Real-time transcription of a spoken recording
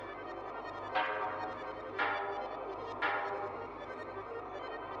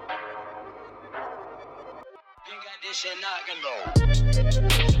Hey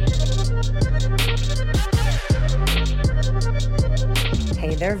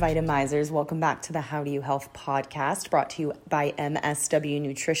there, Vitamizers. Welcome back to the How Do You Health podcast, brought to you by MSW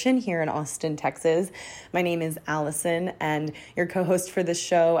Nutrition here in Austin, Texas. My name is Allison, and your co-host for this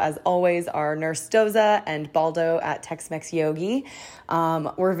show, as always, are Nurse Doza and Baldo at Tex-Mex Yogi.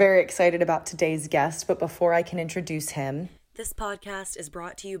 We're very excited about today's guest, but before I can introduce him, this podcast is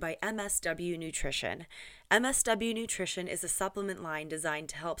brought to you by MSW Nutrition. MSW Nutrition is a supplement line designed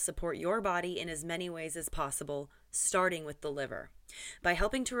to help support your body in as many ways as possible, starting with the liver. By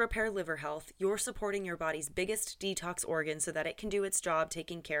helping to repair liver health, you're supporting your body's biggest detox organ so that it can do its job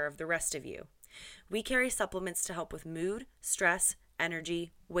taking care of the rest of you. We carry supplements to help with mood, stress,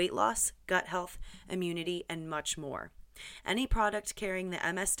 energy, weight loss, gut health, immunity, and much more. Any product carrying the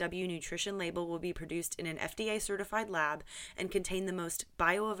MSW Nutrition label will be produced in an FDA-certified lab and contain the most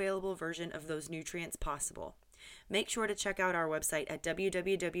bioavailable version of those nutrients possible. Make sure to check out our website at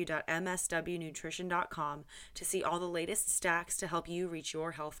www.mswnutrition.com to see all the latest stacks to help you reach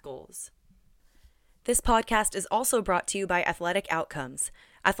your health goals. This podcast is also brought to you by Athletic Outcomes.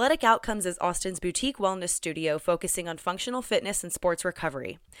 Athletic Outcomes is Austin's boutique wellness studio focusing on functional fitness and sports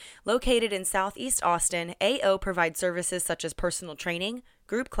recovery. Located in Southeast Austin, AO provides services such as personal training,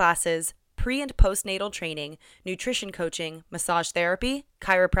 group classes, pre- and postnatal training, nutrition coaching, massage therapy,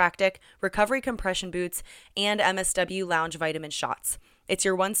 chiropractic, recovery compression boots, and MSW lounge vitamin shots. It's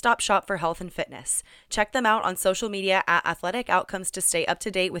your one-stop shop for health and fitness. Check them out on social media at Athletic Outcomes to stay up to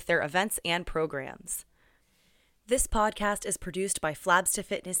date with their events and programs. This podcast is produced by Flabs to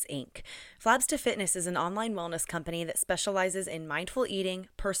Fitness, Inc. Flabs to Fitness is an online wellness company that specializes in mindful eating,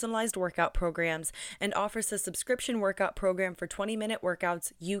 personalized workout programs, and offers a subscription workout program for 20-minute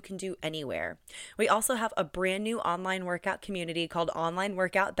workouts you can do anywhere. We also have a brand new online workout community called Online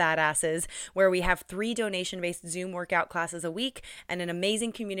Workout Badasses, where we have 3 donation-based Zoom workout classes a week and an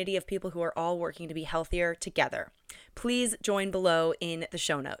amazing community of people who are all working to be healthier together. Please join below in the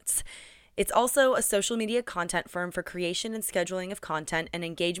show notes. It's also a social media content firm for creation and scheduling of content and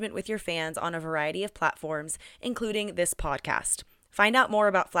engagement with your fans on a variety of platforms, including this podcast. Find out more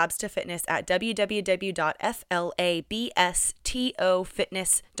about Flabs to Fitness at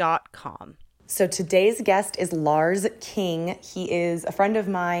www.flabstofitness.com. So today's guest is Lars King. He is a friend of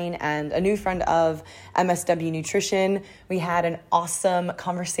mine and a new friend of MSW Nutrition. We had an awesome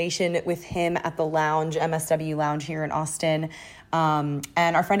conversation with him at the lounge, MSW Lounge here in Austin. And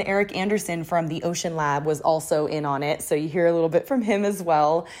our friend Eric Anderson from the Ocean Lab was also in on it. So you hear a little bit from him as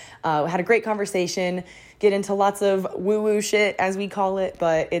well. We had a great conversation, get into lots of woo-woo shit, as we call it,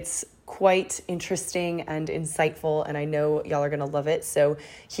 but it's quite interesting and insightful, and I know y'all are going to love it. So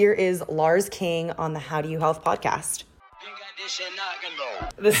here is Lars King on the How Do You Health podcast.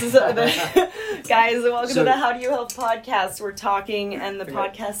 This is guys, welcome to the How Do You Health podcast. We're talking, and the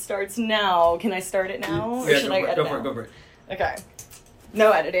podcast starts now. Can I start it now, or should I edit it? Go for it. Okay.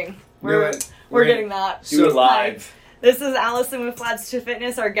 No editing. We're getting that. Do it live. This is Allison with Flabs to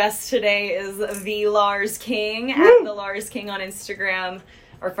Fitness. Our guest today is the Lars King, at the Lars King on Instagram.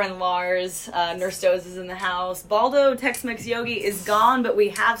 Our friend Lars, Nurse Doza is in the house. Baldo, Tex-Mex Yogi is gone, but we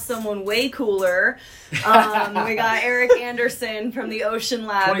have someone way cooler. We got Eric Anderson from the Ocean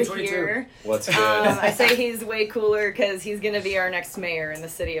Lab here. What's good? I say he's way cooler because he's going to be our next mayor in the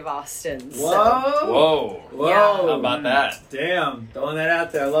city of Austin. So. Whoa. Yeah. How about that? Damn. Throwing that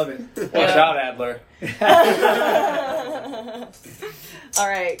out there. I love it. Watch out, Adler. All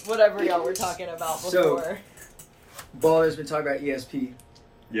right. Whatever y'all were talking about before. So, Baldo's been talking about ESP.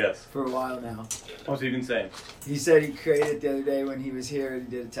 Yes. For a while now. What's he been saying? He said he created it the other day when he was here and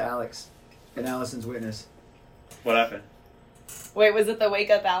he did it to Alex. And Allison's witness. What happened? Wait, was it the Wake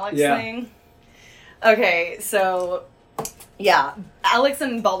Up Alex thing? Yeah. Okay, so, yeah. Alex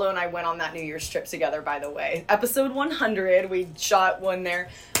and Baldo and I went on that New Year's trip together, by the way. Episode 100, we shot one there.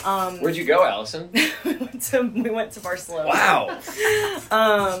 Where'd you go, Allison? we went to Barcelona. Wow.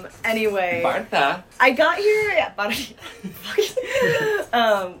 Anyway. Barta. I got here at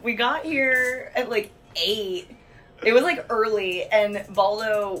we got here at like 8. It was like early, and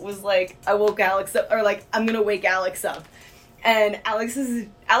Baldo was like, I woke Alex up, or like, I'm gonna wake Alex up. And Alex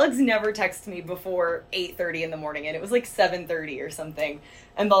never texted me before 8:30 in the morning, and it was like 7:30 or something.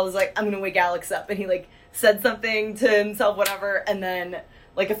 And Baldo's like, I'm gonna wake Alex up, and he like said something to himself, whatever, and then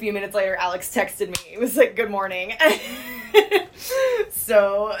like a few minutes later, Alex texted me. It was like, good morning.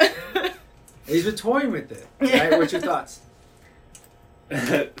 So. He's been toying with it. Right? What's your thoughts?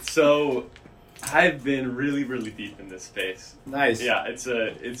 So, I've been really, really deep in this space. Nice. Yeah, I'm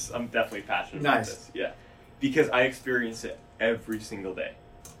definitely passionate about this. Yeah. Because I experience it every single day.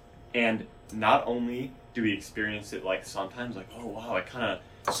 And not only do we experience it like sometimes like, oh wow, I kind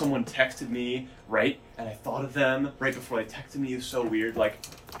of, someone texted me, right? And I thought of them right before they texted me. It's so weird. Like,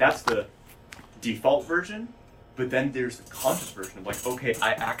 that's the default version. But then there's the conscious version of like, okay,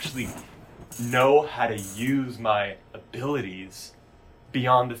 I actually know how to use my abilities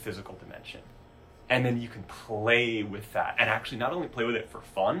beyond the physical dimension. And then you can play with that, and actually not only play with it for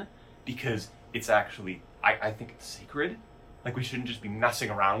fun, because it's actually, I think it's sacred. Like, we shouldn't just be messing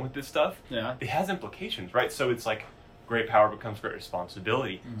around with this stuff. Yeah. It has implications, right? So it's like, great power becomes great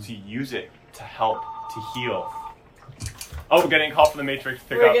responsibility. Mm-hmm. So you use it to help, to heal. Oh, we're getting a call from the Matrix.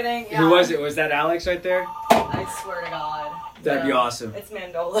 Pick up. Who was it? Was that Alex right there? I swear to God. That'd be awesome. It's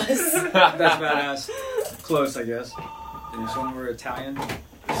Mandolas. That's badass. Close, I guess. And if someone were Italian.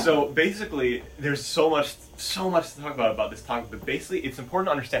 So basically, there's so much to talk about this topic, but basically it's important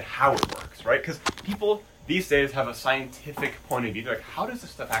to understand how it works, right? Because people these days have a scientific point of view. They're like, how does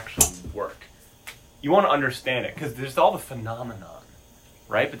this stuff actually work? You want to understand it, because there's all the phenomenon,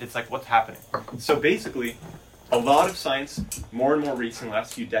 right? But it's like, what's happening? So basically, a lot of science, more and more recently,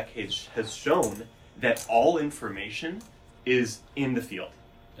 last few decades, has shown that all information is in the field.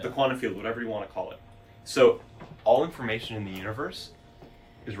 The quantum field, whatever you want to call it. So all information in the universe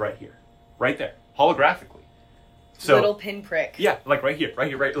is right here, right there, holographically. So little pinprick. Yeah, like right here,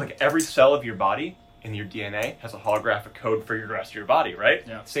 right. Like every cell of your body in your DNA has a holographic code for the rest of your body, right?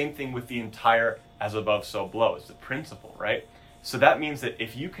 Yeah. Same thing with the entire as above, so below. It's the principle, right? So that means that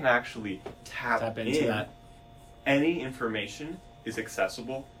if you can actually tap into that, any information is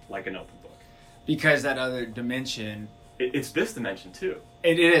accessible like an open book. Because that other dimension... It's this dimension too.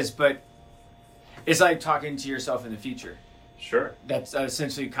 It is, but it's like talking to yourself in the future. Sure. That's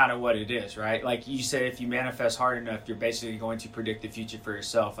essentially kind of what it is, right? Like you said, if you manifest hard enough, you're basically going to predict the future for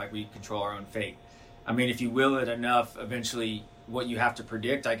yourself, like we control our own fate. I mean, if you will it enough, eventually what you have to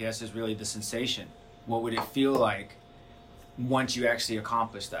predict, I guess, is really the sensation. What would it feel like once you actually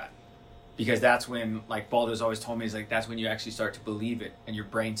accomplish that? Because that's when, like Baldo's always told me, is like that's when you actually start to believe it and your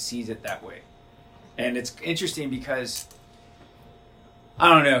brain sees it that way. And it's interesting because, I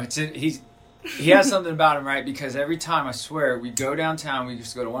don't know, he has something about him, right? Because every time, I swear, we go downtown, we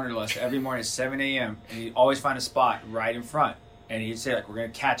used to go to Wanderlust every morning at 7 a.m. and he'd always find a spot right in front. And he'd say, like, we're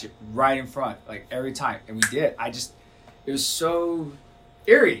going to catch it right in front, like, every time. And we did. It was so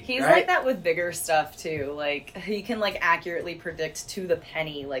eerie, He's right? like that with bigger stuff, too. Like, he can, like, accurately predict to the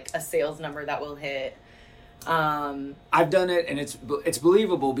penny, like, a sales number that will hit. I've done it, and it's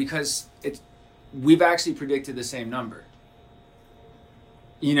believable because we've actually predicted the same number.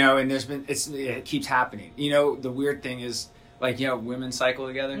 You know, and it keeps happening. You know, the weird thing is, like, you know, women cycle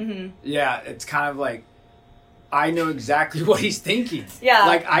together. Mm-hmm. Yeah, it's kind of like, I know exactly what he's thinking. Yeah,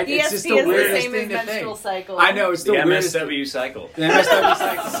 like it's just the weirdest thing to think. Cycle. I know, it's the weirdest. MSW cycle. The MSW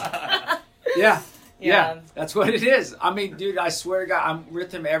cycle. Yeah, that's what it is. I mean, dude, I swear to God, I'm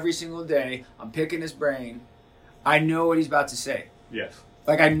with him every single day. I'm picking his brain. I know what he's about to say. Yes.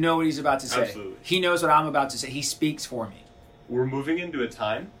 Like, I know what he's about to say. Absolutely. He knows what I'm about to say. He speaks for me. We're moving into a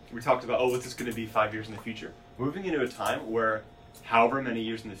time, we talked about, what's this going to be 5 years in the future? Moving into a time where, however many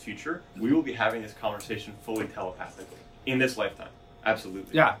years in the future, we will be having this conversation fully telepathically. In this lifetime.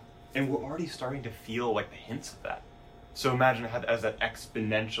 Absolutely. Yeah. And we're already starting to feel like the hints of that. So imagine as that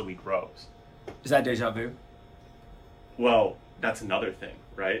exponentially grows. Is that deja vu? Well, that's another thing,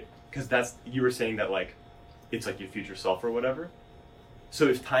 right? Because you were saying that, like, it's like your future self or whatever. So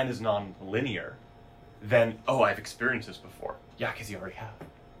if time is non-linear, then, I've experienced this before. Yeah, because you already have.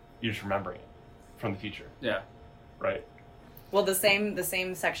 You're just remembering it from the future. Yeah. Right? Well, the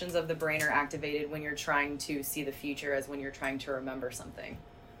same sections of the brain are activated when you're trying to see the future as when you're trying to remember something.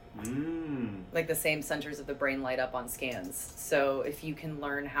 Like the same centers of the brain light up on scans. So if you can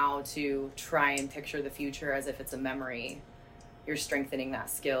learn how to try and picture the future as if it's a memory, you're strengthening that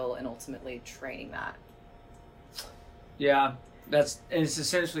skill and ultimately training that. Yeah, it's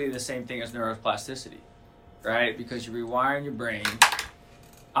essentially the same thing as neuroplasticity, right? Because you're rewiring your brain.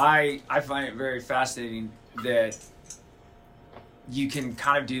 I find it very fascinating that you can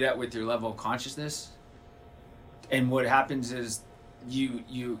kind of do that with your level of consciousness. And what happens is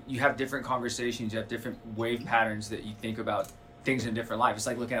you have different conversations, you have different wave patterns that you think about things in a different light. It's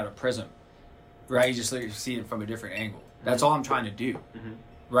like looking at a prism, right? You just see it from a different angle. That's all I'm trying to do,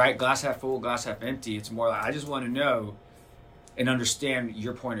 right? Glass half full, glass half empty. It's more like I just want to know and understand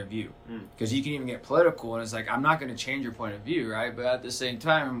your point of view. Because you can even get political, and it's like, I'm not going to change your point of view, right? But at the same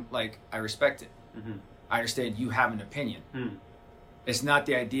time, like, I respect it. I understand you have an opinion. It's not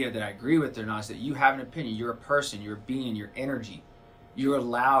the idea that I agree with it or not. It's that you have an opinion. You're a person. You're a being. You're energy. You're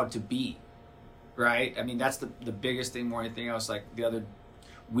allowed to be, right? I mean, that's the biggest thing more than anything else. Like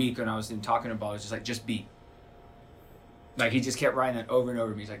week when I was talking about, it was just like, just be. Like, he just kept writing that over and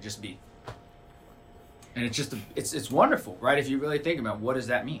over to me. He's like, just be. And it's just, it's wonderful, right? If you really think about what does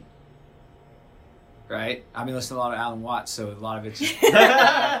that mean, right? I've been listening to a lot of Alan Watts, so a lot of it's just,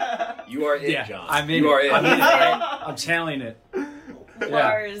 You are it, John. I'm in you it. are it. I'm in it, right? I'm channeling it. Yeah.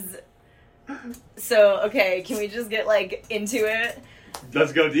 Lars. So, okay, can we just get like into it?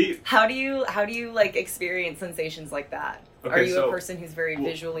 Let's go deep. How do you like experience sensations like that? Okay, Are you so- a person who's very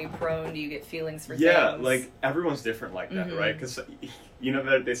visually prone? Do you get feelings for Yeah, things? like everyone's different like that, Mhm. right? Because you know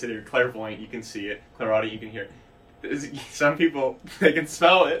that they say you're clairvoyant, you can see it. Clairaudient, you can hear it. Some people, they can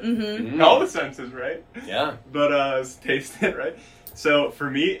smell it. Mm-hmm. All the senses, right? Yeah. But taste it, right? So for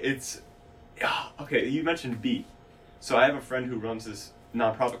me, it's okay. You mentioned Beat, so I have a friend who runs this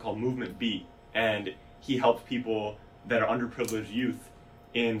nonprofit called Movement Beat, and he helps people that are underprivileged youth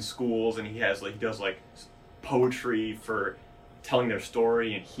in schools, and he does like poetry for telling their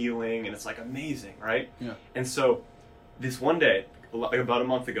story and healing, and it's like amazing, right? Yeah. And so this one day, like about a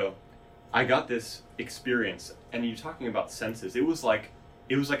month ago, I got this experience, and you're talking about senses. It was like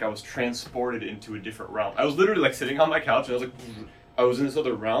I was transported into a different realm. I was literally like sitting on my couch, and I was like, I was in this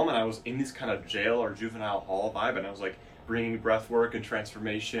other realm, and I was in this kind of jail or juvenile hall vibe, and I was like bringing breath work and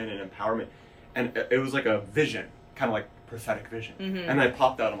transformation and empowerment, and it was like a vision, kind of like prophetic vision. Mhm. And I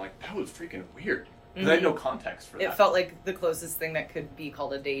popped out. I'm like, that was freaking weird. Because I had no context for that. It felt like the closest thing that could be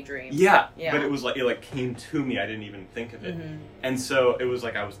called a daydream. Yeah, Yeah. but it was like it like came to me. I didn't even think of it, Mhm. and so it was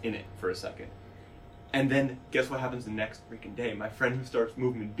like I was in it for a second. And then guess what happens the next freaking day? My friend who starts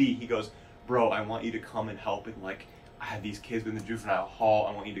Movement B, he goes, "Bro, I want you to come and help. And like, I have these kids in the juvenile hall.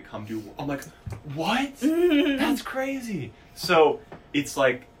 I want you to come do." I'm like, "What? That's crazy." So it's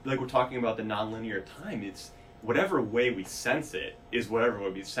like we're talking about the nonlinear time. It's whatever way we sense it is whatever way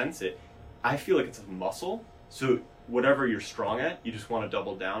we sense it. I feel like it's a muscle, so whatever you're strong at, you just want to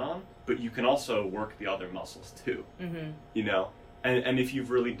double down on, but you can also work the other muscles too, Mm-hmm. you know? And if you've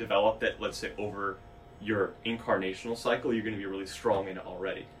really developed it, let's say over your incarnational cycle, you're going to be really strong in it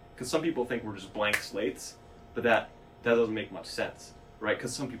already. Because some people think we're just blank slates, but that doesn't make much sense, right?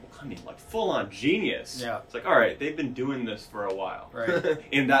 Because some people come in like full-on genius. Yeah. It's like, all right, they've been doing this for a while. Right.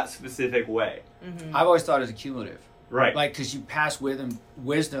 In that specific way. Mm-hmm. I've always thought it was a cumulative. Right. Like, because you pass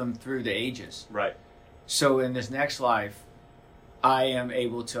wisdom through the ages. Right. So in this next life, I am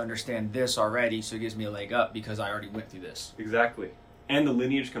able to understand this already, so it gives me a leg up because I already went through this. Exactly. And the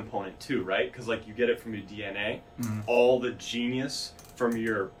lineage component too, right? Because like you get it from your DNA, Mhm. all the genius from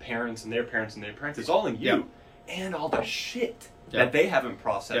your parents and their parents and their parents, it's all in you. Yep. And all the shit Yep. that they haven't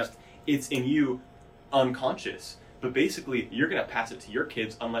processed, Yep. it's in you unconscious. But basically, you're going to pass it to your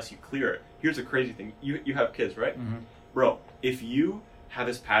kids unless you clear it. Here's a crazy thing. You have kids, right? Mm-hmm. Bro, if you have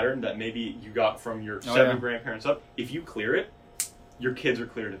this pattern that maybe you got from your Oh, 7 yeah. grandparents up, if you clear it, your kids are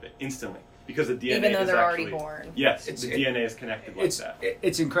cleared of it instantly. Because the DNA Even though is they're actually, already born. Yes, It's- the DNA is connected like that.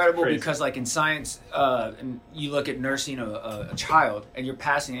 It's incredible Crazy. because, like in science, and you look at nursing a child, and you're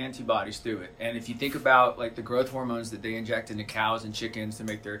passing antibodies through it. And if you think about like the growth hormones that they inject into cows and chickens to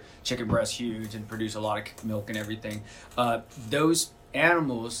make their chicken breasts huge and produce a lot of milk and everything, those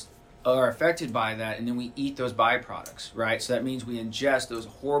animals are affected by that, and then we eat those byproducts, right? So that means we ingest those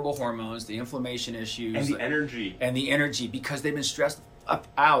horrible hormones, the inflammation issues, And the energy. and the energy, because they've been stressed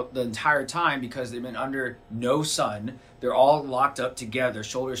out the entire time because they've been under no sun. They're all locked up together,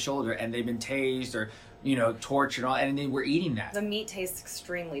 shoulder to shoulder, and they've been tased or tortured, and then we're eating that. The meat tastes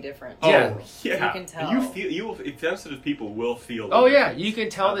extremely different. Yeah. Oh, yeah. You can tell. You feel. You will. Sensitive people will feel. The Oh yeah, difference. you can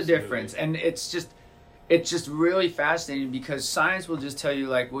tell the Absolutely. difference, and it's just really fascinating because science will just tell you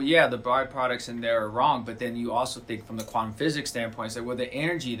like, well, yeah, the byproducts in there are wrong, but then you also think from the quantum physics standpoint, say, well, the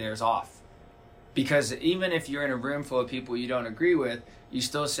energy there is off. Because even if you're in a room full of people you don't agree with, you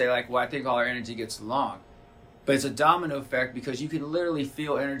still say like, well, I think all our energy gets along. But it's a domino effect because you can literally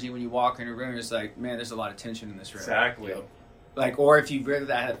feel energy when you walk in a room. It's like, man, there's a lot of tension in this room. Exactly. Like, or if you've read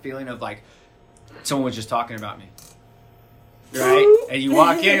that feeling of like, someone was just talking about me. Right? And you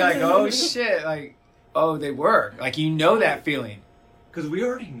walk in, you're like, oh shit, like, oh, they were. Like, that feeling. Because we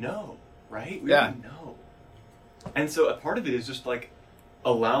already know, right? We Yeah. already know. And so a part of it is just like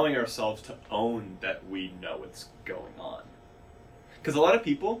allowing ourselves to own that we know what's going on. Because a lot of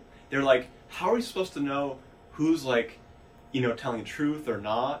people, they're like, how are we supposed to know who's like, telling the truth or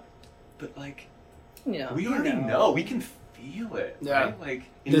not? But like, we already know. We can feel it, Yeah. right? Like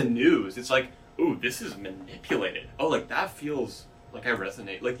in the news, it's like, ooh, this is manipulated. Oh, like that feels like I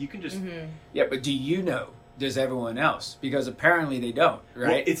resonate. Like you can just. Mm-hmm. Yeah, but do you know? Does everyone else? Because apparently they don't, right?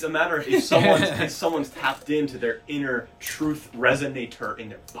 Well, it's a matter of if someone's tapped into their inner truth resonator in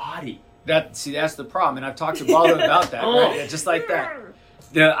their body. That's the problem, and I've talked to Baldo about that, right? Yeah, just like that.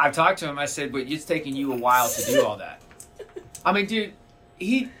 I've talked to him. I said, but it's taking you a while to do all that. I mean, dude,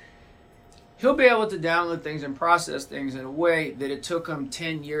 he'll be able to download things and process things in a way that it took him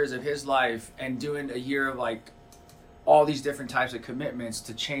 10 years of his life and doing a year of like all these different types of commitments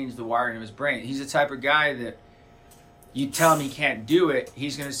to change the wiring of his brain. He's the type of guy that you tell him he can't do it,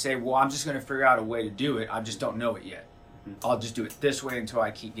 he's going to say, well, I'm just going to figure out a way to do it. I just don't know it yet. I'll just do it this way until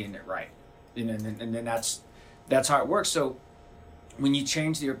I keep getting it right. And then that's how it works. So when you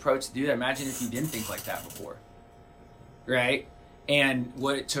change the approach to do that, imagine if you didn't think like that before, right? And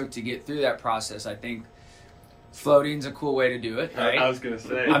what it took to get through that process, I think floating's a cool way to do it, right? I was going to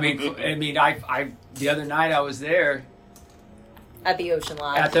say. I mean, I the other night I was there At the Ocean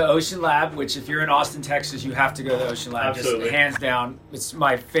Lab. at the Ocean Lab, which if you're in Austin, Texas, you have to go to the Ocean Lab. Absolutely. Just hands down, it's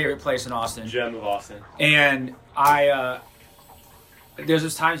my favorite place in Austin. Gem of Austin. And there's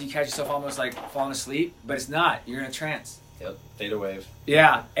those times you catch yourself almost like falling asleep, but it's not. You're in a trance. Yep. Theta wave.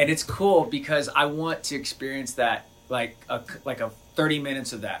 Yeah, and it's cool because I want to experience that, like a 30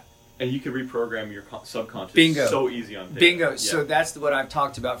 minutes of that. And you can reprogram your subconscious. Bingo. So easy on Theta. Bingo. Yeah. So that's what I've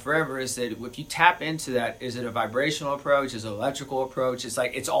talked about forever, is that if you tap into that, is it a vibrational approach? Is it an electrical approach? It's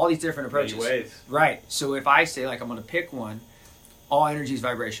like, it's all these different approaches. Many ways. Right. So if I say, like, I'm going to pick one, all energy is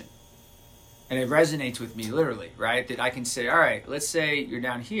vibration. And it resonates with me literally, right? That I can say, all right, let's say you're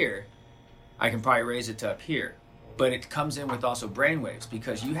down here. I can probably raise it to up here. But it comes in with also brain waves,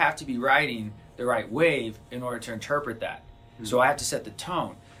 because you have to be riding the right wave in order to interpret that. Mm-hmm. So I have to set the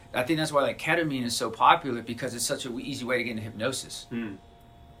tone. I think that's why like ketamine is so popular, because it's such an easy way to get into hypnosis. Mm.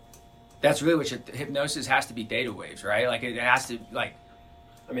 That's really what hypnosis has to be, theta waves, right? Like it has to, like...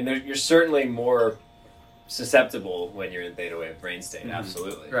 I mean, you're certainly more susceptible when you're in theta wave brain state,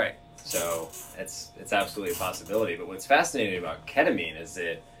 absolutely. Right. So it's absolutely a possibility. But what's fascinating about ketamine is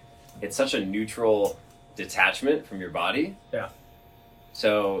that it's such a neutral detachment from your body. Yeah.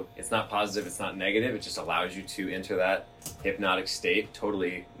 So it's not positive, it's not negative. It just allows you to enter that hypnotic state,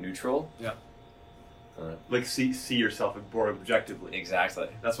 totally neutral. Yeah. Like see yourself more objectively. Exactly.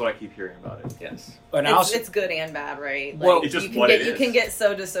 That's what I keep hearing about it. Yes. But it's good and bad, right? Like, well, it's just what it is. You can get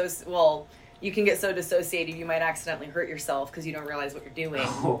so dissociated you might accidentally hurt yourself because you don't realize what you're doing.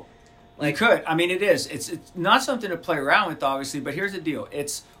 Oh. Like, you could. I mean, it is. It's not something to play around with, obviously, but here's the deal.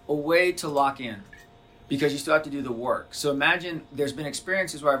 It's a way to lock in, because you still have to do the work. So imagine, there's been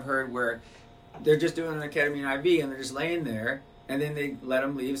experiences where I've heard where they're just doing an ketamine IV and they're just laying there, and then they let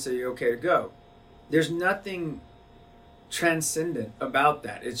them leave, so you're okay to go. There's nothing transcendent about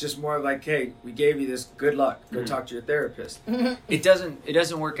that. It's just more like, hey, we gave you this, good luck. Go talk to your therapist. It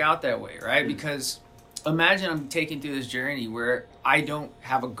doesn't work out that way, right? Because imagine I'm taking through this journey where I don't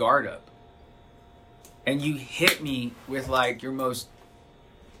have a guard up, and you hit me with like your most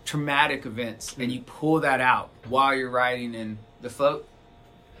traumatic events, and you pull that out while you're riding in the float.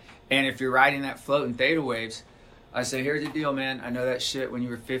 And if you're riding that float in theta waves, I say, here's the deal, man. I know that shit when you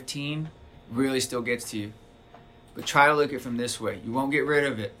were 15 really still gets to you, but try to look at it from this way. You won't get rid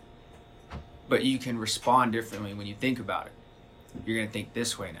of it, but you can respond differently when you think about it. You're going to think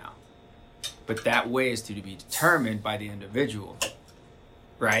this way now, but that way is to be determined by the individual,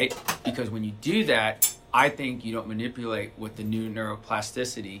 right? Because when you do that, I think you don't manipulate what the new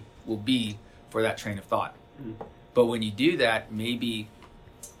neuroplasticity will be for that train of thought. But when you do that, maybe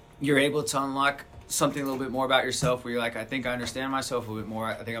you're able to unlock something a little bit more about yourself, where you're like, I think I understand myself a little bit more.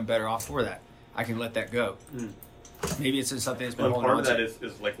 I think I'm better off for that. I can let that go. Maybe it's just something that's been holding on to. Part of that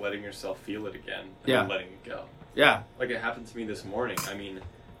is like letting yourself feel it again. And letting it go. Yeah. Like it happened to me this morning. I mean,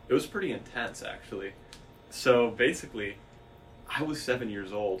 it was pretty intense, actually. So basically, I was 7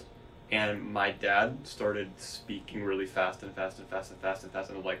 years old, and my dad started speaking really fast and fast and fast and fast and fast.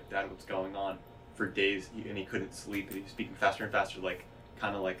 And I'm like, Dad, what's going on? For days, and he couldn't sleep. And he was speaking faster and faster, like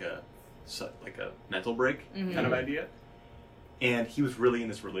kind of like a mental break kind of idea. And he was really in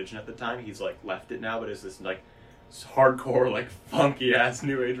this religion at the time. He's like left it now, but it's this like hardcore, like funky ass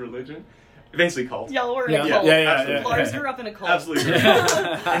new age religion. Basically cult. Y'all were in a cult. Yeah. Lars grew up in a cult. Absolutely.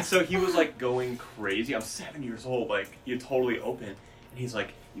 And so he was like going crazy. I'm 7 years old, like you're totally open. And he's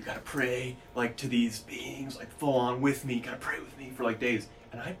like, you gotta pray like to these beings, like full on with me. You gotta pray with me for like days.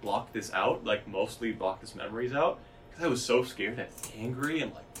 And I blocked this out, like mostly blocked his memories out, because I was so scared and angry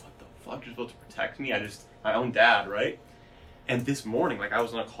and like, what the fuck? You're supposed to protect me? My own dad, right? And this morning, like I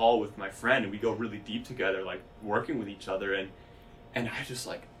was on a call with my friend, and we go really deep together, like working with each other, and I just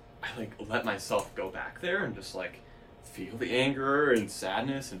like, I let myself go back there and just like feel the anger and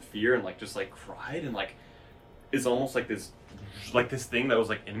sadness and fear, and like just like cried, and like it's almost like this thing that was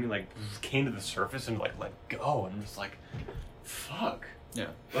like in me like came to the surface and like let go, and I'm just like, fuck. Yeah.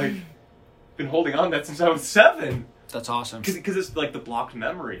 Like been holding on to that since I was 7. That's awesome. Because it's like the blocked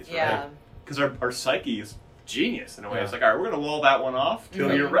memories, right? Yeah. Because our psyche is genius in a way. It's like, all right, we're going to wall that one off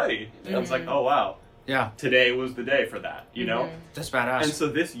till you're ready. And it's like, oh, wow. Yeah. Today was the day for that, you know? That's badass. And so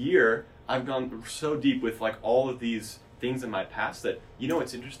this year, I've gone so deep with like all of these things in my past that, you know,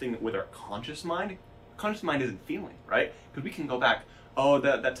 it's interesting with our conscious mind isn't feeling, right? Because we can go back, oh,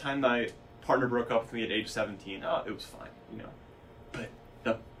 that time my partner broke up with me at age 17, oh, it was fine, you know? But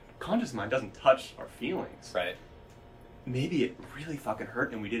the conscious mind doesn't touch our feelings. Right. Maybe it really fucking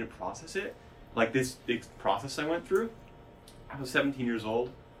hurt and we didn't process it. Like this big process I went through. I was 17 years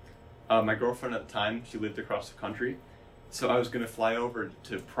old. My girlfriend at the time, she lived across the country. So I was going to fly over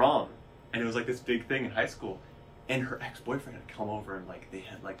to prom. And it was like this big thing in high school. And her ex-boyfriend had come over and like they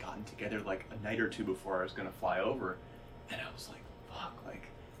had like gotten together like a night or two before I was going to fly over. And I was like, fuck, like,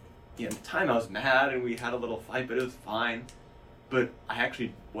 you know, at the time I was mad and we had a little fight, but it was fine. But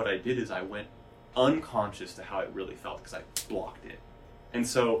what I did is I went unconscious to how it really felt because I blocked it. And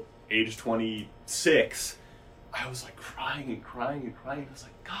so, age 26, I was like crying and crying and crying. I was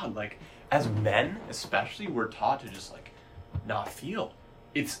like, God, like, as men, especially, we're taught to just like not feel.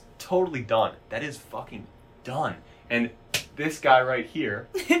 It's totally done. That is fucking done. And this guy right here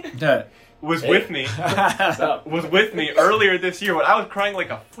was with me. Was with me earlier this year when I was crying like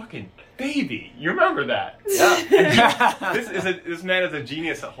a fucking baby. You remember that? Yeah. This man is a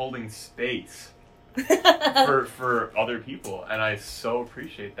genius at holding space for other people, and I so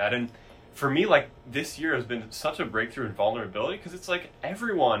appreciate that. And for me, like, this year has been such a breakthrough in vulnerability because it's like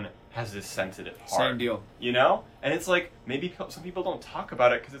everyone has this sensitive heart. Same deal. You know? And it's like, maybe some people don't talk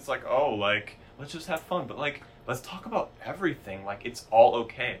about it because it's like, oh, like, let's just have fun. But, like, let's talk about everything. Like, it's all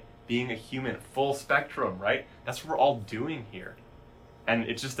okay. Being a human, full spectrum, right? That's what we're all doing here. And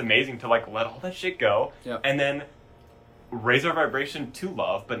it's just amazing to, like, let all that shit go. Yep. And then raise our vibration to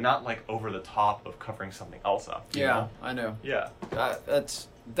love, but not, like, over the top of covering something else up. You know? I know. Yeah.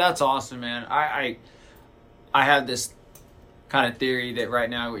 That's awesome, man. I have this kind of theory that right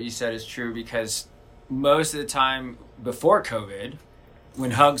now what you said is true because most of the time before COVID,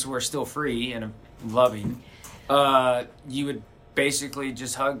 when hugs were still free and loving, you would basically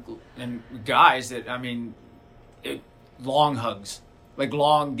just hug and guys that, I mean, long hugs, like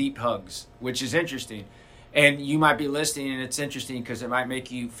long, deep hugs, which is interesting. And you might be listening and it's interesting because it might make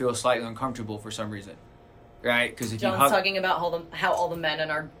you feel slightly uncomfortable for some reason. Right, because if John's you hug, talking about how all the men in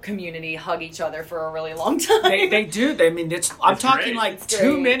our community hug each other for a really long time. they do. I mean, I'm talking great. like It's 2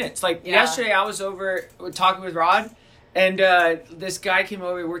 great. minutes. Like Yeah. yesterday, I was over talking with Rod, and this guy came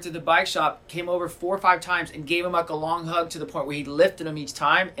over. He worked at the bike shop. Came over 4 or 5 times and gave him like a long hug to the point where he lifted him each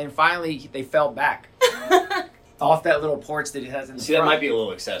time, and finally they fell back off that little porch that he has in the See, that front. might be a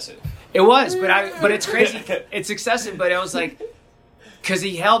little excessive. It was, but it's crazy. It's excessive, but I was like. Because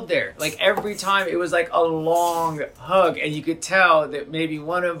he held there. Like, every time it was like a long hug. And you could tell that maybe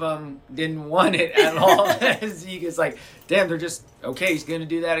one of them didn't want it at all. He was like, damn, they're just, okay, he's going to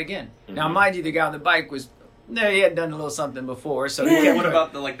do that again. Mm-hmm. Now, mind you, the guy on the bike was, no, he had done a little something before. So he Yeah, kept what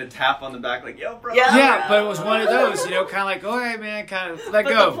about the tap on the back, like, yo, bro? Yeah, but it was one of those, you know, kind of like, all right, man, kind of let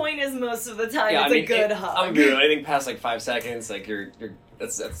But go. the point is, most of the time, Yeah, it's a good hug. I'm good. Anything past like 5 seconds, like you're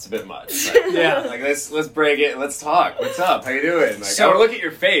that's a bit much. Like, Yeah. like let's break it. Let's talk. What's up? How you doing? Like, So- I want to look at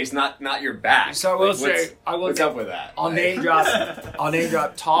your face, not your back. So I will Like, say, what's up with that? I'll Like- name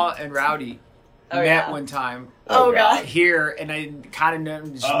drop Tall and Rowdy Oh, met yeah. one time. Oh, God. Here, and I kind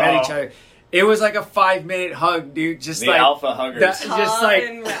of just met each other. It was like a 5-minute hug, dude. Just The like alpha huggers. just Todd like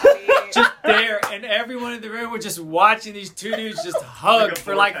and Rowdy. just there, and everyone in the room was just watching these two dudes just hug Like a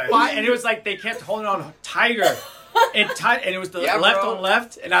for like vortex. 5, and it was like they kept holding on tighter and tight, and it was the Yeah, left bro. on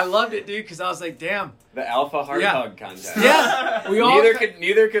left, and I loved it, dude, because I was like, damn, The alpha heart Yeah. hug contest. yeah, we all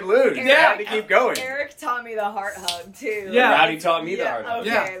Neither could lose. They Yeah. had to keep going. Eric taught me the heart hug, too. Yeah. Rowdy taught me the heart hug. Okay,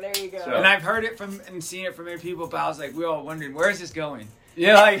 Yeah. there you go. So- And I've heard it from and seen it from many people, but I was like, we all wondering, where is this going?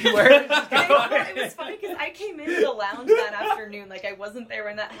 Yeah, like where is this going? It was funny because I came into the lounge that afternoon. Like, I wasn't there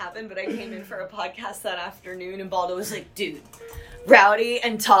when that happened, but I came in for a podcast that afternoon, and Baldo was like, dude, Rowdy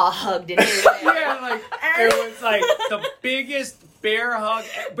and Ta hugged in here. Yeah, like it was like the biggest bear hug.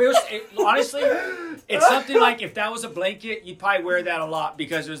 But honestly, it's something like if that was a blanket, you'd probably wear that a lot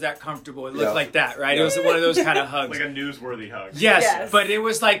because it was that comfortable. It looked Yeah. like that, right? It was one of those kind of hugs. Like a newsworthy hug. Yes, but it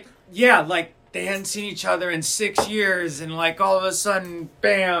was like, yeah, like they hadn't seen each other in 6 years, and like all of a sudden,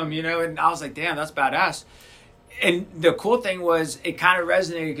 bam, you know. And I was like, damn, that's badass. And the cool thing was, it kind of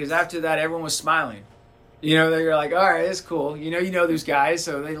resonated because after that, everyone was smiling. You know, they were like, all right, it's cool. You know those guys,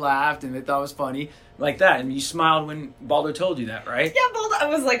 so they laughed and they thought it was funny, like that. And you smiled when Baldo told you that, right? Yeah, Baldo, I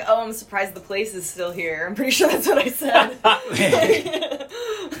was like, oh, I'm surprised the place is still here. I'm pretty sure that's what I said.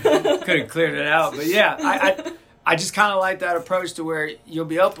 Could have cleared it out, but yeah, I just kind of like that approach to where you'll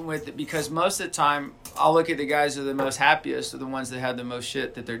be open with it, because most of the time I'll look at the guys who are the most happiest are the ones that have the most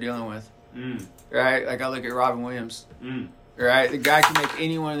shit that they're dealing with. Right? Like I look at Robin Williams. Right? The guy can make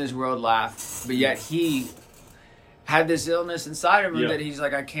anyone in this world laugh, but yet he had this illness inside of him that he's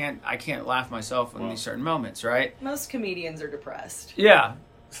like, I can't laugh myself in these certain moments, right? Most comedians are depressed. Yeah.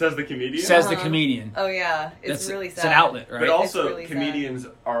 Says the comedian? Says the comedian. Oh yeah, it's really sad. It's an outlet, right? But also, really comedians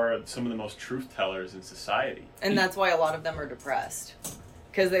are some of the most truth tellers in society. And that's why a lot of them are depressed.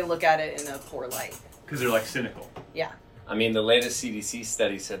 Because they look at it in a poor light. Because they're like cynical. Yeah. I mean, the latest CDC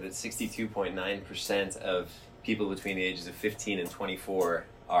study said that 62.9% of people between the ages of 15 and 24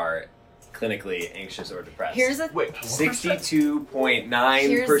 are clinically anxious or depressed. Here's a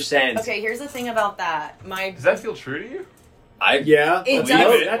 62.9%. Okay, here's the thing about that. Does that feel true to you? It That's does.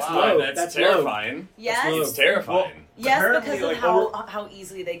 low. That's low. That's low. terrifying. Yes. It's terrifying. Yes, Apparently, because of like, how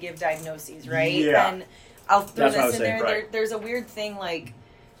easily they give diagnoses, right? Yeah. And I'll throw That's what I this was in saying, there. right. There's a weird thing, like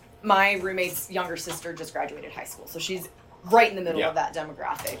my roommate's younger sister just graduated high school, so she's right in the middle of that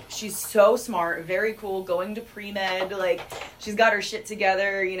demographic. She's so smart, very cool, going to pre-med, like she's got her shit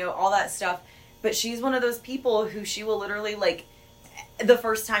together, you know, all that stuff. But she's one of those people who she will literally, like, the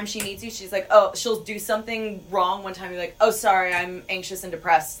first time she meets you, she's like, oh, she'll do something wrong one time. You're like, oh, sorry, I'm anxious and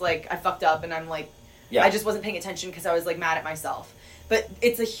depressed. Like, I fucked up, and I'm like, I just wasn't paying attention because I was, like, mad at myself. But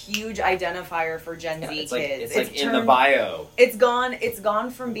it's a huge identifier for Gen Z kids. It's like in the bio. It's gone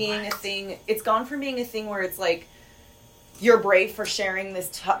from being a thing. It's gone from being a thing where it's like, you're brave for sharing this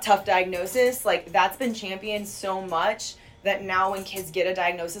tough diagnosis. Like, that's been championed so much that now when kids get a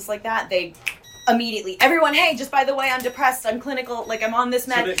diagnosis like that, they immediately, everyone, hey, just by the way, I'm depressed, I'm clinical, like I'm on this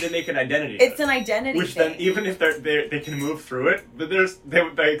med. So they make an identity. It's an identity Which thing. then, even if they can move through it, but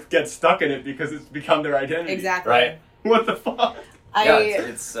they get stuck in it because it's become their identity. Exactly. Right. What the fuck?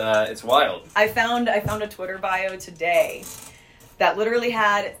 It's wild. I found a Twitter bio today that literally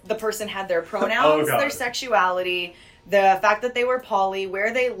had, the person had their pronouns, their sexuality, the fact that they were poly,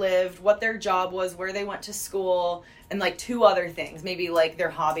 where they lived, what their job was, where they went to school, and like 2 other things, maybe like their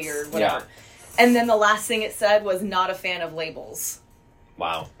hobby or whatever. Yeah. And then the last thing it said was not a fan of labels.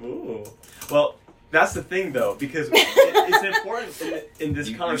 Wow. Ooh. Well, that's the thing though, because it's important in this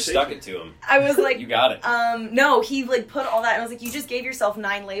conversation. You stuck it to him. I was like, you got it. No, he like put all that, and I was like, you just gave yourself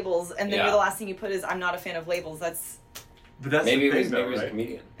 9 labels, and then Yeah. the last thing you put is I'm not a fan of labels. That's Maybe the he thing, was right? a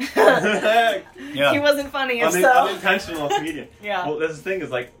comedian. Yeah. He wasn't funny, if so. Unintentional comedian. Yeah. Well, that's the thing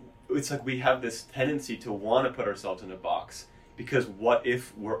is like, it's like we have this tendency to want to put ourselves in a box because what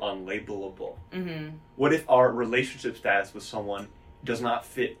if we're unlabelable? Mm-hmm. What if our relationship status with someone does not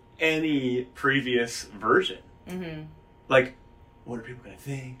fit any previous version? Mm-hmm. Like, what are people gonna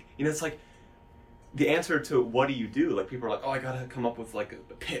think? You know, it's like the answer to what do you do? Like people are like, oh, I gotta come up with like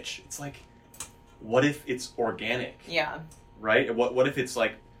a pitch. It's like, what if it's organic? Yeah. Right? What if it's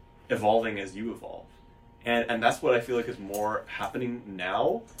like evolving as you evolve? And that's what I feel like is more happening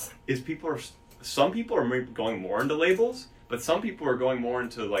now. Is some people are maybe going more into labels, but some people are going more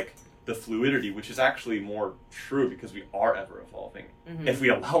into like the fluidity, which is actually more true because we are ever evolving if we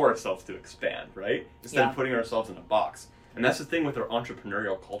allow ourselves to expand, right? Instead of putting ourselves in a box. And that's the thing with our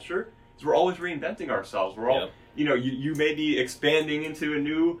entrepreneurial culture is we're always reinventing ourselves. We're all, you know, you may be expanding into a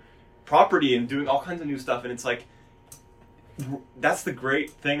new property and doing all kinds of new stuff, and it's like, that's the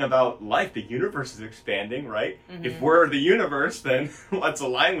great thing about life. The universe is expanding, right? If we're the universe, then let's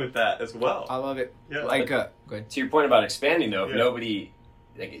align with that as well. I love it. Yeah. Like, go ahead. To your point about expanding, though,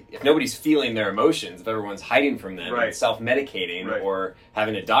 if nobody's feeling their emotions, if everyone's hiding from them, Right. self-medicating, Right. or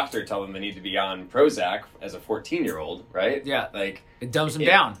having a doctor tell them they need to be on Prozac as a 14-year-old, right? Yeah. Like, It dumbs them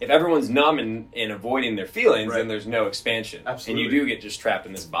down. If everyone's numb and avoiding their feelings, Right. then there's no expansion. Absolutely. And you do get just trapped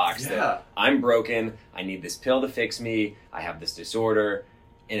in this box that I'm broken, I need this pill to fix me, I have this disorder,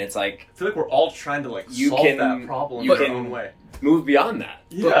 and it's like, I feel like we're all trying to like You solve can- that problem you in our can- own way. move beyond that.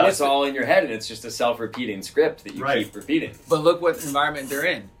 Yeah. It's all in your head, and it's just a self-repeating script that you Right. keep repeating. But look what environment they're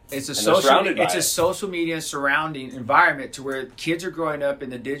in. It's a And they're surrounded by it. social media surrounding environment to where kids are growing up in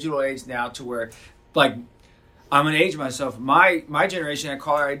the digital age now to where, like, I'm gonna age myself. My generation had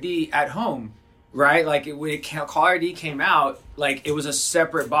caller ID at home, right? Like when caller ID came out, like it was a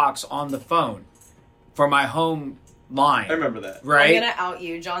separate box on the phone for my home line. I remember that. Right? I'm gonna out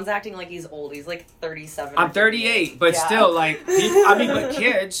you. John's acting like he's old. He's like 37. I'm 38, but Yeah. still, like, but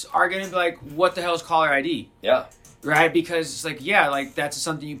kids are gonna be like, "What the hell is caller ID?" Yeah. Right? Because it's like, yeah, like that's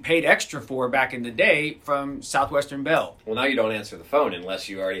something you paid extra for back in the day from Southwestern Bell. Well, now you don't answer the phone unless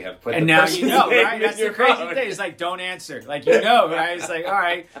you already have put And the now person's you know, name right? in That's the your crazy phone. thing. It's like, don't answer. Like, you know, right? It's like, all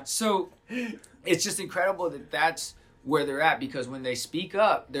right. So it's just incredible that that's where they're at, because when they speak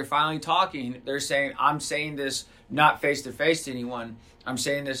up, they're finally talking. They're saying, I'm saying this not face to face to anyone. I'm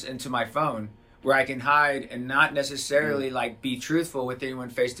saying this into my phone where I can hide and not necessarily like be truthful with anyone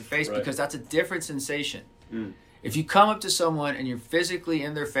face to face, because that's a different sensation. If you come up to someone and you're physically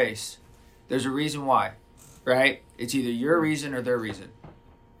in their face, there's a reason why, right? It's either your reason or their reason,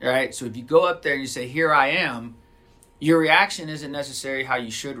 right? So if you go up there and you say, here I am, your reaction isn't necessarily how you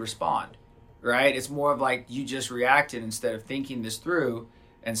should respond, right? It's more of like you just reacted instead of thinking this through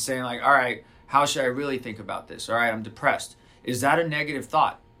and saying like, all right, how should I really think about this? All right, I'm depressed. Is that a negative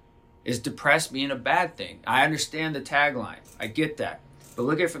thought? Is depressed being a bad thing? I understand the tagline. I get that. But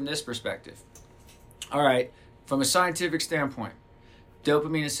look at it from this perspective. All right, from a scientific standpoint,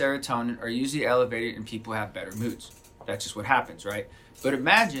 dopamine and serotonin are usually elevated and people have better moods. That's just what happens, right? But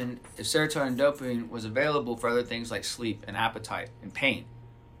imagine if serotonin and dopamine was available for other things like sleep and appetite and pain,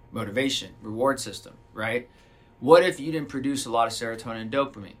 motivation, reward system, right? What if you didn't produce a lot of serotonin and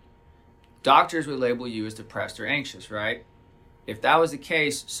dopamine? Doctors would label you as depressed or anxious, right? If that was the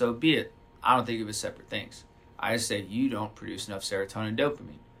case, so be it. I don't think of it as separate things. I just say you don't produce enough serotonin and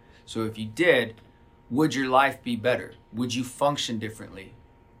dopamine. So if you did, would your life be better? Would you function differently?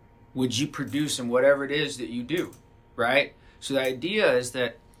 Would you produce in whatever it is that you do, right? So the idea is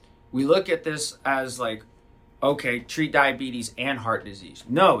that we look at this as like, okay, treat diabetes and heart disease.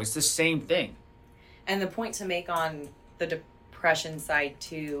 No, it's the same thing. And the point to make on the depression side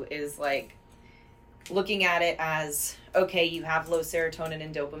too is like looking at it as, okay, you have low serotonin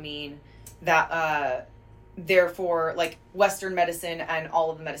and dopamine, that therefore like Western medicine and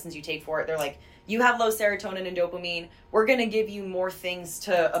all of the medicines you take for it, they're like, you have low serotonin and dopamine, we're going to give you more things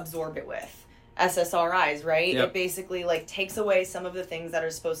to absorb it with. SSRIs, right? Yep. It basically like takes away some of the things that are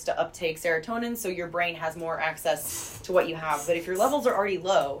supposed to uptake serotonin, so your brain has more access to what you have. But if your levels are already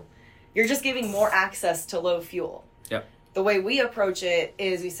low, you're just giving more access to low fuel. Yep. The way we approach it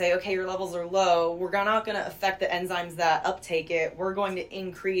is we say, okay, your levels are low. We're not going to affect the enzymes that uptake it. We're going to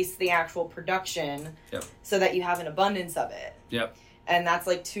increase the actual production so that you have an abundance of it. Yep. And that's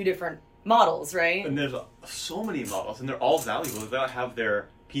like two different models, right? And there's so many models, and they're all valuable. They all have their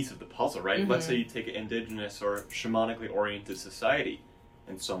piece of the puzzle, right? Let's say you take an indigenous or shamanically oriented society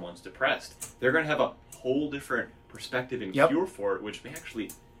and someone's depressed. They're going to have a whole different perspective and cure for it, which may actually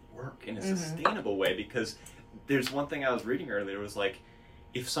work in a sustainable way, because there's one thing I was reading earlier was like,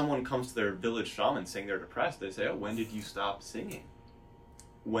 if someone comes to their village shaman saying they're depressed, they say, oh, when did you stop singing?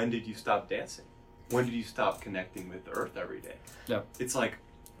 When did you stop dancing? When did you stop connecting with the earth every day? Yep. It's like,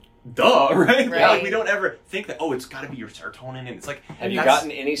 duh, right? Right. Yeah, like we don't ever think that, oh, it's got to be your serotonin, and it's like, Have you gotten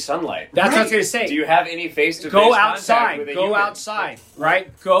any sunlight? That's what I was going to say. Do you have any face-to-face Go contact outside. with a Go human? outside,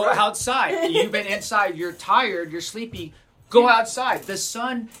 right? Go outside. You've been inside. You're tired. You're sleepy. Go outside. The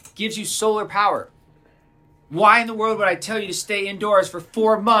sun gives you solar power. Why in the world would I tell you to stay indoors for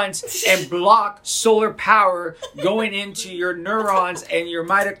 4 months and block solar power going into your neurons and your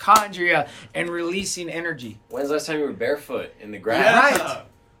mitochondria and releasing energy? When's the last time you were barefoot in the grass? Right.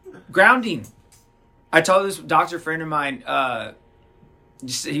 Grounding. I told this doctor friend of mine,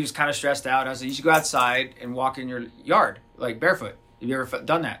 he was kind of stressed out. I was like, you should go outside and walk in your yard, like barefoot. Have you ever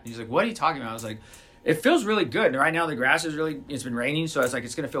done that? He's like, what are you talking about? I was like, it feels really good. And right now the grass is it's been raining, so I was like,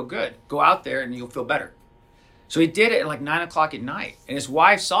 it's going to feel good. Go out there and you'll feel better. So he did it at like 9 o'clock at night. And his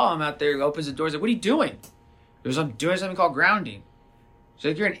wife saw him out there, he opens the door, he's like, what are you doing? He goes, I'm doing something called grounding. She's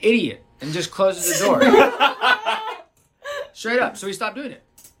like, you're an idiot. And just closes the door. Straight up. So he stopped doing it.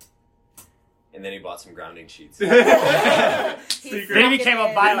 And then he bought some grounding sheets. Then he became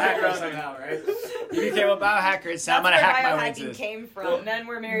a biohacker somehow, right? He became a biohacker and said, I'm going to hack my way into biohacking this. came from. Men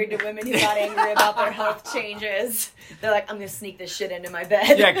were married to women who got angry about their health changes. They're like, I'm going to sneak this shit into my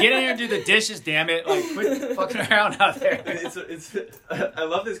bed. Yeah, get in here and do the dishes, damn it. Like, quit fucking around out there. I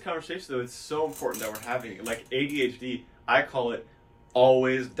love this conversation, though. It's so important that we're having it. Like ADHD, I call it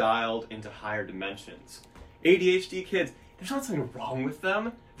always dialed into higher dimensions. ADHD kids, there's not something wrong with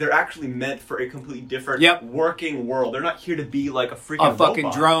them. They're actually meant for a completely different working world. They're not here to be like a freaking fucking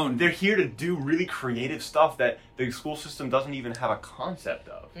robot. drone. They're here to do really creative stuff that the school system doesn't even have a concept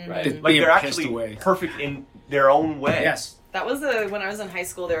of. Right. Like they're actually perfect in their own way. Yes. That was when I was in high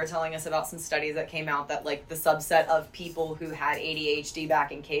school, they were telling us about some studies that came out that like the subset of people who had ADHD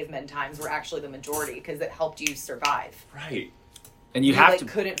back in caveman times were actually the majority because it helped you survive. Right. And you have like, to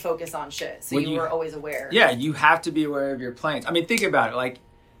couldn't focus on shit, so when you were always aware. Yeah, you have to be aware of your planes. I mean, think about it. Like,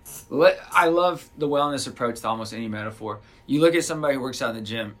 I love the wellness approach to almost any metaphor. You look at somebody who works out in the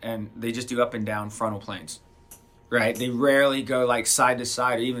gym, and they just do up and down frontal planes, right? They rarely go like side to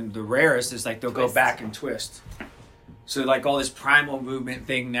side. Or even the rarest is like they'll go back and twist. So like all this primal movement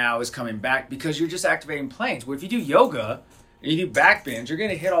thing now is coming back because you're just activating planes. Well, if you do yoga and you do back bends, you're going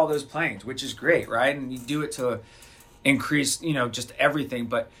to hit all those planes, which is great, right? And you do it to increase, just everything.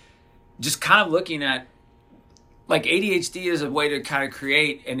 But just kind of looking at, like, ADHD is a way to kind of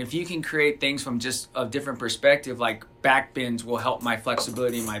create, and if you can create things from just a different perspective, like back bends will help my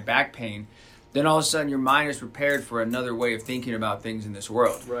flexibility and my back pain, then all of a sudden your mind is prepared for another way of thinking about things in this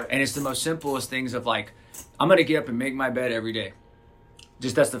world. Right. And it's the most simplest things of like, I'm going to get up and make my bed every day.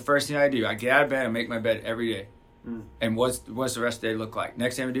 Just that's the first thing I do. I get out of bed and make my bed every day. And what's the rest of the day look like?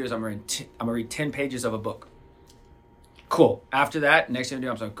 Next thing I'm going to do is I'm going to read 10 pages of a book. Cool. After that, next thing I'm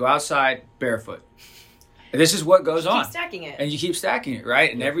going to do, I'm going to go outside barefoot. And this is what goes on. Keep stacking it. And you keep stacking it,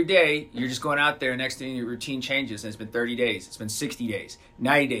 right? And every day, you're just going out there, next thing your routine changes, and it's been 30 days, it's been 60 days,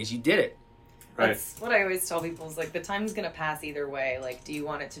 90 days, you did it. Right. That's what I always tell people is like the time's going to pass either way. Like, do you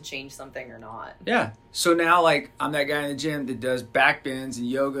want it to change something or not? Yeah. So now, like, I'm that guy in the gym that does back bends and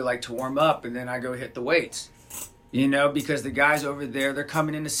yoga, like, to warm up, and then I go hit the weights. Because the guys over there, they're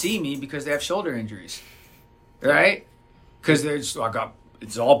coming in to see me because they have shoulder injuries, right? Because it's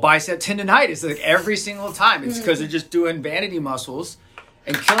all bicep tendonitis, like, every single time. It's because they're just doing vanity muscles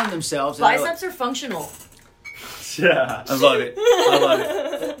and killing themselves. And Biceps are functional. Yeah. I love it. I love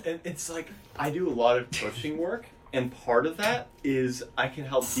it. And it's like, I do a lot of coaching work, and part of that is I can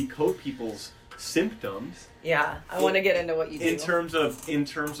help decode people's symptoms. Yeah, I want to get into what you do. In terms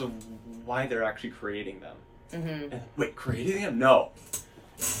of why they're actually creating them. Mm-hmm. And, wait, creating them? No.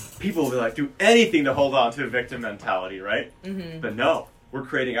 People will be like, do anything to hold on to a victim mentality, right? Mm-hmm. But no, we're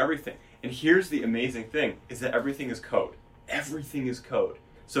creating everything. And here's the amazing thing, is that everything is code. Everything is code.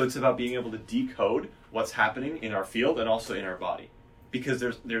 So it's about being able to decode what's happening in our field and also in our body. Because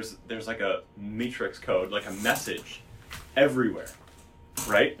there's like a matrix code, like a message everywhere,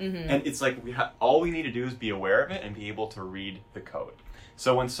 right? Mm-hmm. And it's like all we need to do is be aware of it and be able to read the code.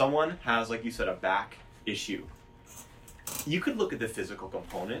 So when someone has, like you said, a back issue, you could look at the physical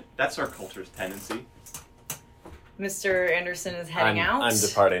component. That's our culture's tendency. Mr. Anderson is heading out. I'm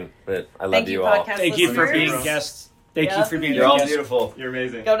departing, but I love Thank you, you all. podcast Thank you for listeners. being guests. Thank you Yep. for being You're all guests. beautiful. You're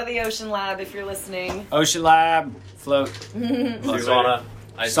amazing. Go to the Ocean Lab if you're listening. Ocean Lab, float, Sauna,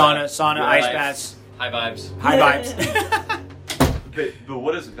 sauna, Good ice life. baths, high vibes. high vibes. But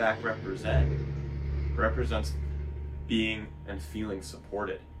what does back represent? It represents being and feeling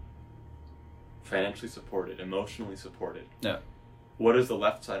supported. Financially supported, emotionally supported. No. What does the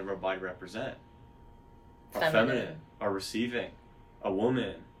left side of our body represent? Our Feminine. feminine, our receiving, a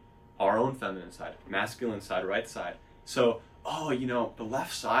woman, our own feminine side, masculine side, right side. So, the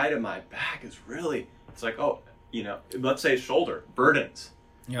left side of my back is really, it's like, let's say shoulder, burdens.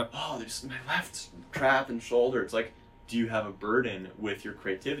 Yep. Oh, there's my left trap and shoulder. It's like, do you have a burden with your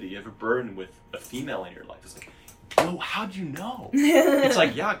creativity? Do you have a burden with a female in your life? It's like, oh, how'd you know? It's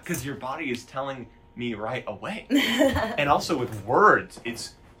like, yeah, because your body is telling me right away. And also with words,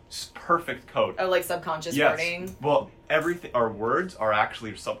 it's perfect code. Oh, like subconscious Yes. wording. Well, everything, our words are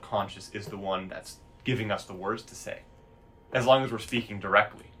actually, subconscious is the one that's giving us the words to say. As long as we're speaking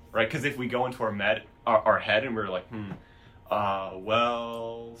directly, right? Because if we go into our head and we're like, Let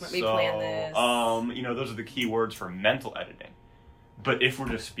me plan this. those are the key words for mental editing. But if we're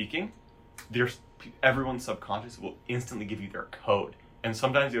just speaking, everyone's subconscious will instantly give you their code. And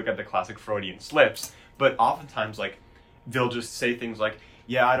sometimes you'll get the classic Freudian slips, but oftentimes, like, they'll just say things like,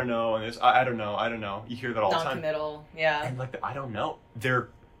 yeah, I don't know, and this, I don't know. You hear that all the time. Non-committal, yeah. And like, I don't know. They're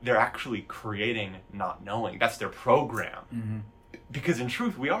actually creating not knowing. That's their program. Mm-hmm. Because in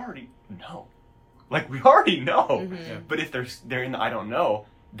truth, we already know. Like, we already know. Mm-hmm. Yeah. But if they're in the I don't know,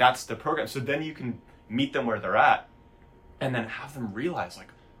 that's the program. So then you can meet them where they're at and then have them realize, like,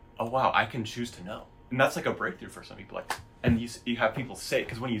 oh, wow, I can choose to know. And that's like a breakthrough for some people. Like, and you have people say it,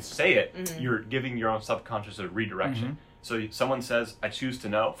 because when you say it, Mm-hmm. you're giving your own subconscious a redirection. Mm-hmm. So someone says, I choose to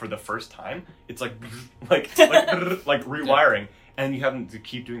know for the first time, it's like rewiring. And you have them to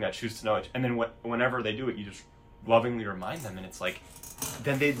keep doing that, choose to know it. And then whenever they do it, you just lovingly remind them. And it's like,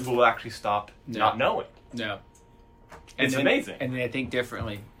 then they will actually stop not knowing. No. It's amazing. And then they think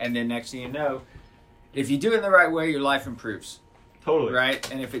differently. And then next thing you know, if you do it in the right way, your life improves. Totally. Right?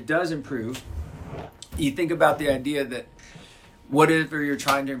 And if it does improve, you think about the idea that whatever you're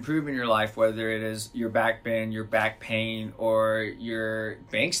trying to improve in your life, whether it is your back bend, your back pain, or your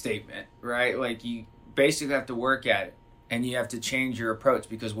bank statement, right? Like, you basically have to work at it. And you have to change your approach,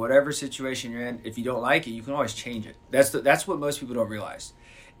 because whatever situation you're in, if you don't like it, you can always change it. That's what most people don't realize.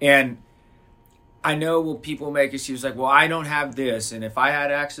 And I know people make excuses like, well, I don't have this, and if I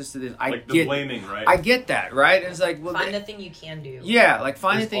had access to this, Like the blaming, right? I get that, right? And it's like, well, Find the thing you can do. yeah, like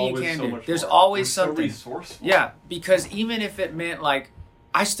find There's the thing you always can so do. much There's more. always They're something. So resourceful. Yeah, because even if it meant like,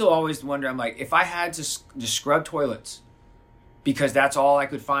 I still always wonder. I'm like, if I had to just scrub toilets, because that's all I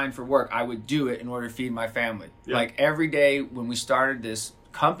could find for work, I would do it in order to feed my family. Yeah. Like every day when we started this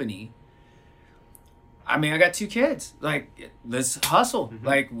company, I mean, I got 2 kids. Like, let's hustle. Mm-hmm.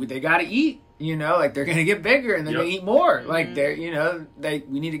 Like, they got to eat. You know, like they're gonna get bigger and they're Yep. gonna eat more. Like they're, you know,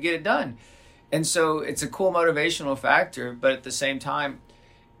 we need to get it done. And so it's a cool motivational factor, but at the same time,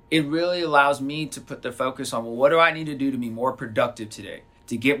 it really allows me to put the focus on, well, what do I need to do to be more productive today,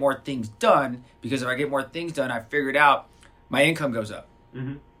 to get more things done? Because if I get more things done, I figured out my income goes up.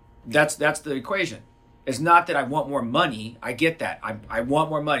 Mm-hmm. That's the equation. It's not that I want more money. I get that. I want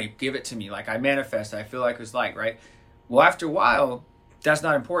more money. Give it to me. Like I manifest. I feel like it's like, right? Well, after a while, that's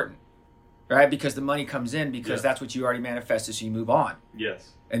not important, right? Because the money comes in because Yes. that's what you already manifested. So you move on.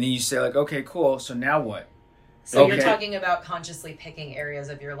 Yes. And then you say like, okay, cool. So now what? So Okay. you're talking about consciously picking areas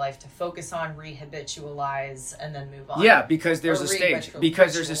of your life to focus on, rehabitualize, and then move on. Yeah, because there's Or a stage. re-ritual-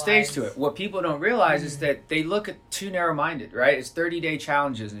 Because there's a stage to ritualize. it. What people don't realize is that they look at too narrow-minded, right? It's 30-day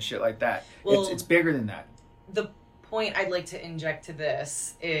challenges and shit like that. Well- it's bigger than that. The point I'd like to inject to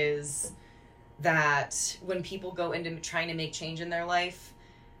this is that when people go into trying to make change in their life,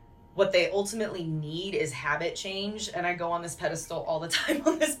 what they ultimately need is habit change. And I go on this pedestal all the time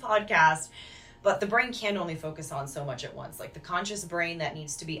on this podcast. But the brain can only focus on so much at once. Like the conscious brain that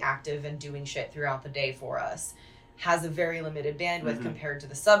needs to be active and doing shit throughout the day for us has a very limited bandwidth compared to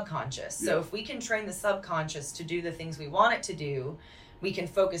the subconscious. So if we can train the subconscious to do the things we want it to do, we can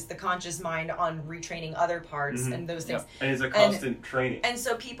focus the conscious mind on retraining other parts and those things. And it's a constant training. And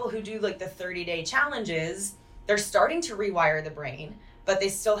so people who do like the 30-day challenges, they're starting to rewire the brain, but they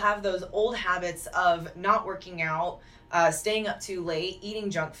still have those old habits of not working out, staying up too late,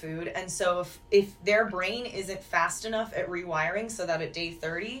 eating junk food. And so if their brain isn't fast enough at rewiring so that at day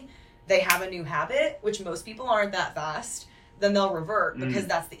 30 they have a new habit, which most people aren't that fast, then they'll revert because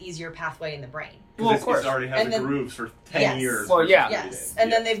that's the easier pathway in the brain. Well, of Because course. it already has And the then- grooves for 10 Yes. years. Well, versus yeah. 30 Yes. days. And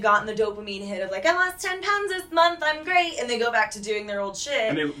Yeah. then they've gotten the dopamine hit of like, I lost 10 pounds this month, I'm great. And they go back to doing their old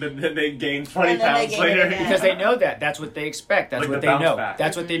shit. And then they gain 20 And then they pounds gain it later. again. Because they know that. That's what they expect. That's Like what the they bounce know. back.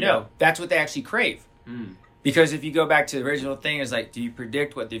 That's what they know. Yeah. That's what they actually crave. Mm. Because if you go back to the original thing, is like, do you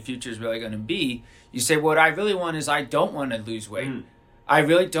predict what the future is really going to be? You say, what I really want is I don't want to lose weight. Mm. I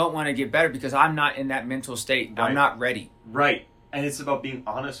really don't want to get better because I'm not in that mental state. Right. I'm not ready. Right. And it's about being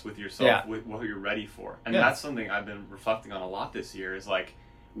honest with yourself, Yeah. with what you're ready for. And Yeah. that's something I've been reflecting on a lot this year is like,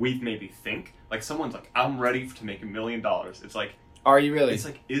 we've made me think, like someone's like, I'm ready to make $1 million. It's like, Are you really? it's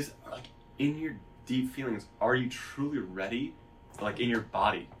like, in your deep feelings, are you truly ready, like in your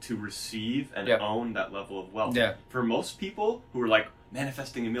body, to receive and Yeah. own that level of wealth? Yeah. For most people who are like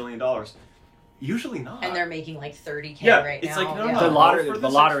manifesting $1 million, usually not. And they're making like 30K Yeah, right it's now. like, no, yeah. no, the no. lottery, for the the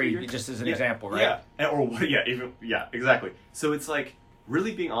lottery, 6 figures. just as an Yeah, example, right? Yeah, yeah, exactly. So it's like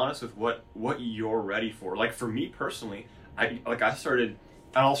really being honest with what you're ready for. Like for me personally, I started, and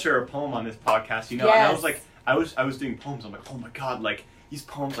I'll share a poem on this podcast. And I Yes. was like, I was doing poems. I'm like, oh my god, like these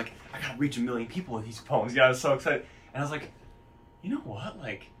poems, like I gotta reach 1 million people with these poems. Yeah, I was so excited, and I was like, you know what,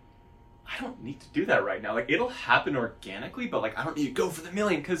 like. I don't need to do that right now. Like it'll happen organically, but like I don't need to go for the 1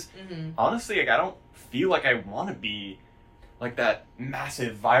 million because honestly, like I don't feel like I want to be like that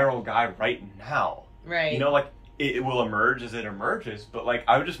massive viral guy right now. Right. You know, like it will emerge as it emerges, but like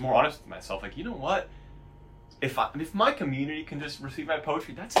I was just more honest with myself. Like, you know what? If my community can just receive my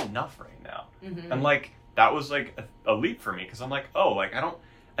poetry, that's enough right now. And like that was like a leap for me because I'm like, oh, like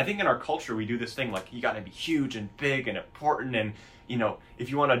I think in our culture we do this thing like you got to be huge and big and important and you know if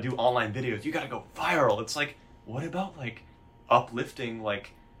you want to do online videos you got to go viral. It's like what about like uplifting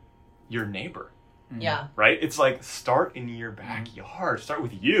like your neighbor? Yeah. Right? It's like start in your backyard. Start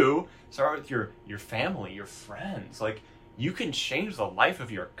with you. Start with your family, your friends. Like you can change the life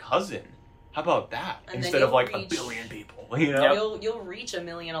of your cousin. How about that? And then instead of you'll like reach- 1 billion people. You know? You'll reach 1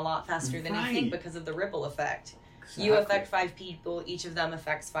 million a lot faster than you Right. think because of the ripple effect. You Exactly. affect 5 people, each of them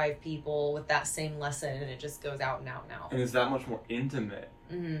affects 5 people with that same lesson, and it just goes out and out and out. And it's that much more intimate.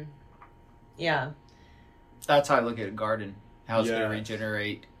 Mm-hmm. Yeah. That's how I look at a garden. How it's going Yeah. to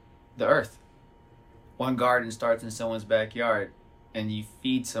regenerate the earth. One garden starts in someone's backyard, and you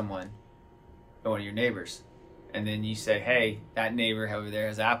feed someone, or one of your neighbors, and then you say, "Hey, that neighbor over there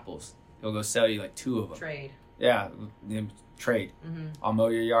has apples. He'll go sell you like 2 of them." Trade. Yeah, then trade. Mm-hmm. I'll mow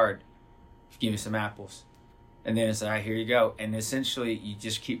your yard. Give me some apples. And then it's like, here you go. And essentially, you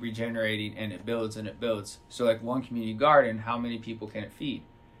just keep regenerating, and it builds and it builds. So like one community garden, how many people can it feed?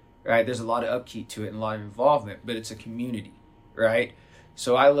 right? There's a lot of upkeep to it and a lot of involvement, but it's a community, right?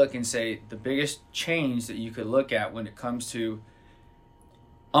 So I look and say the biggest change that you could look at when it comes to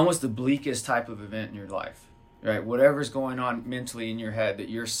almost the bleakest type of event in your life, right? Whatever's going on mentally in your head that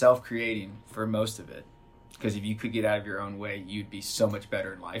you're self-creating for most of it. Because if you could get out of your own way, you'd be so much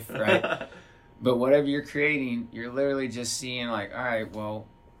better in life, right? But whatever you're creating, you're literally just seeing like, all right, well,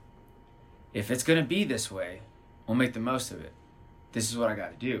 if it's going to be this way, we'll make the most of it. This is what I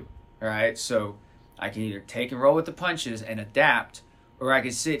got to do, all right? So I can either take and roll with the punches and adapt, or I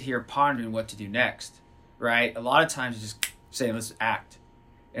can sit here pondering what to do next, right? A lot of times just saying, let's act.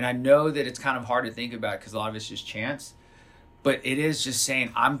 And I know that it's kind of hard to think about because a lot of it's just chance. But it is just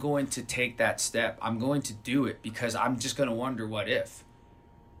saying, I'm going to take that step. I'm going to do it because I'm just going to wonder what if.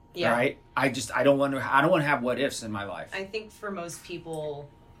 Yeah. Right? I don't want to have what ifs in my life. I think for most people,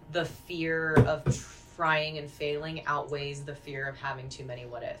 the fear of trying and failing outweighs the fear of having too many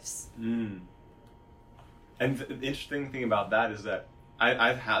what ifs. And the interesting thing about that is that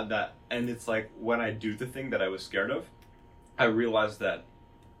I've had that, and it's like when I do the thing that I was scared of, I realized that,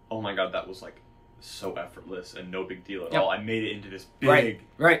 oh my God, that was like so effortless and no big deal at all. I made it into this big,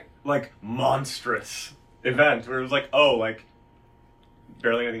 right, like monstrous event where it was like, oh, like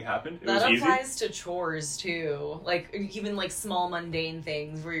barely anything happened. It was easy. That applies to chores too, like even like small mundane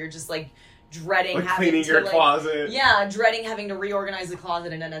things where you're just like dreading like having cleaning to your like, closet. Yeah, dreading having to reorganize the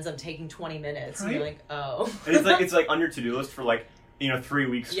closet and it ends up taking 20 minutes. Right? And you're like, oh. And it's like on your to-do list for like, 3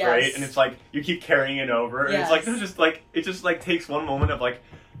 weeks Yes. straight, and it's like you keep carrying it over, and Yes. it's like it just like takes one moment of like,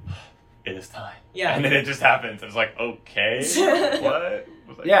 it is time. Yeah. And then it just happens. It's like, okay, what?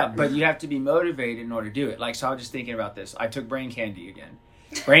 Was like, Yeah, but you have to be motivated in order to do it. Like, so I was just thinking about this. I took Brain Candy again.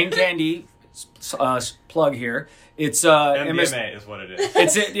 Brain Candy, plug here. It's MDMA is what it is.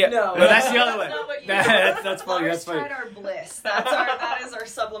 It's it. Yeah. No, that's the other one. Not what you That's funny. Lars That's funny. tried our Bliss. That is our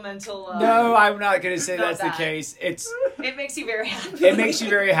supplemental. No, I'm not going to say not that's that. the case. It makes you very happy. It makes you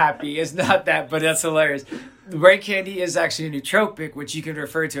very happy. It's not that, but that's hilarious. The Brain Candy is actually a nootropic, which you can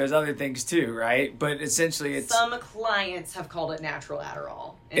refer to as other things too, right? But essentially, it's Some clients have called it natural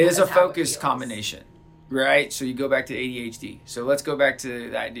Adderall. And it is a that's how it focus feels. combination, right? So you go back to ADHD. So let's go back to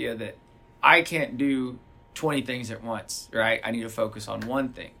the idea that I can't do 20 things at once, right? I need to focus on one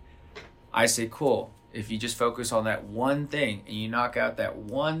thing. I say, cool. If you just focus on that one thing and you knock out that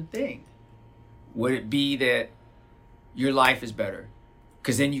one thing, would it be that your life is better?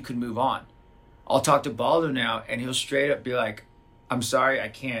 Because then you can move on. I'll talk to Baldo now and he'll straight up be like, I'm sorry, I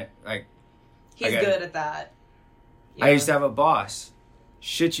can't. Like, He's good at that. I used to have a boss.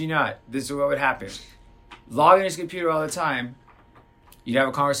 Shit you not. This is what would happen. Log in his computer all the time. You'd have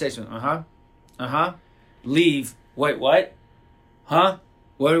a conversation. Leave. Wait, what? Huh?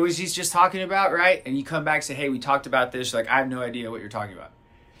 What was he just talking about, right? And you come back and say, hey, we talked about this. Like, I have no idea what you're talking about.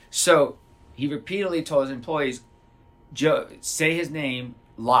 So he repeatedly told his employees, Joe, say his name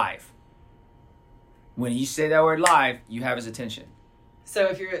live. When you say that word live, you have his attention. So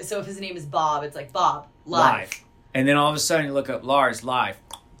if his name is Bob, it's like Bob live. And then all of a sudden you look up Lars live.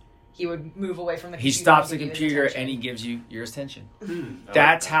 He would move away from the computer. He stops the and give you his computer attention. and he gives you your attention. I That's like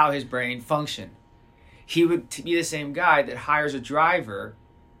that. how his brain functioned. He would be the same guy that hires a driver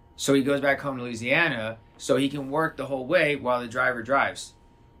so he goes back home to Louisiana so he can work the whole way while the driver drives.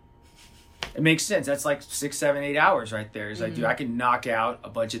 It makes sense. That's like 6, 7, 8 hours right there. It's like, dude, I can knock out a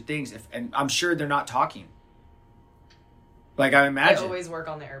bunch of things. And I'm sure they're not talking. Like, I I imagine. always work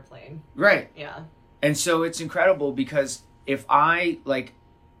on the airplane. Right. Yeah. And so it's incredible because if I, like,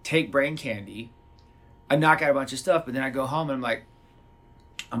 take Brain Candy, I knock out a bunch of stuff, but then I go home and I'm like,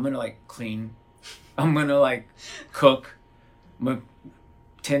 I'm going to, like, clean. I'm going to, like, cook. I'm going to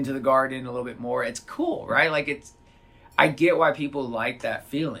tend to the garden a little bit more. It's cool, right? Like, I get why people like that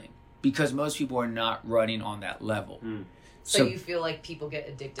feeling because most people are not running on that level. So you feel like people get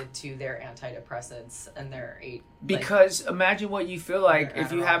addicted to their antidepressants and their because imagine what you feel like Their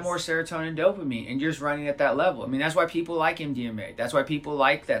if you have Adderalls. more serotonin and dopamine and you're just running at that level. I mean, that's why people like MDMA. That's why people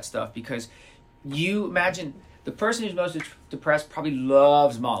like that stuff because you imagine the person who's most depressed probably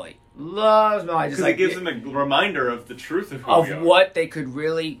loves Molly. Loves Molly. Just Because like it gives them a reminder of the truth of who we are. of what they could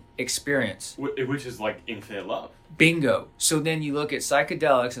really experience. Which is like infinite love. Bingo. So then you look at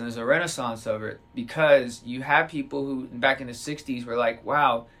psychedelics and there's a renaissance over it because you have people who back in the 60s were like,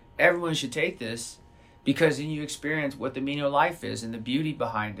 wow, everyone should take this because then you experience what the meaning of life is and the beauty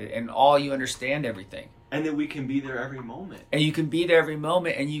behind it and all you understand everything. And that we can be there every moment. And you can be there every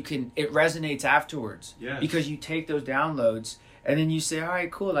moment and it resonates afterwards. Yes. Because you take those downloads and then you say, all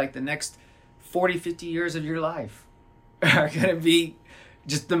right, cool, like the next 40, 50 years of your life are going to be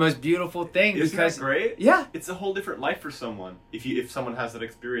just the most beautiful thing. Isn't because that great? Yeah. It's a whole different life for someone if someone has that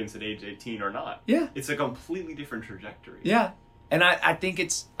experience at age 18 or not. Yeah. It's a completely different trajectory. Yeah. And I think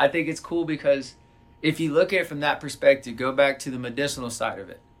it's cool because if you look at it from that perspective, go back to the medicinal side of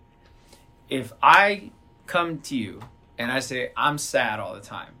it. If I come to you and I say, I'm sad all the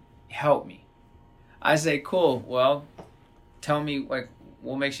time, help me. I say, cool, well, tell me, like,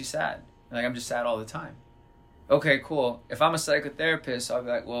 what makes you sad? Like, I'm just sad all the time. Okay, cool. If I'm a psychotherapist, I'll be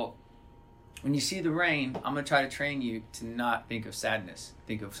like, well, when you see the rain, I'm going to try to train you to not think of sadness.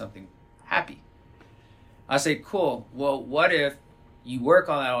 Think of something happy. I say, cool. Well, what if you work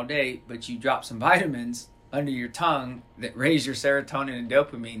on that all day, but you drop some vitamins under your tongue that raise your serotonin and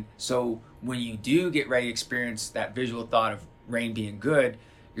dopamine, so when you do get ready to experience that visual thought of rain being good,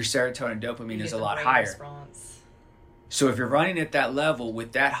 your serotonin and dopamine is a lot higher. Response. So if you're running at that level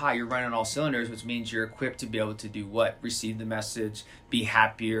with that high, you're running on all cylinders, which means you're equipped to be able to do what? Receive the message, be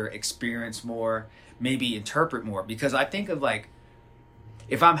happier, experience more, maybe interpret more. Because I think of like,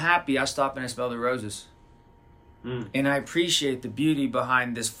 if I'm happy, I stop and I smell the roses. And I appreciate the beauty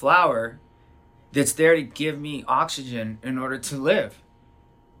behind this flower that's there to give me oxygen in order to live.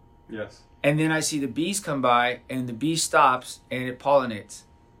 Yes. And then I see the bees come by and the bee stops and it pollinates.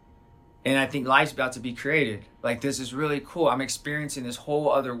 And I think life's about to be created. Like, this is really cool. I'm experiencing this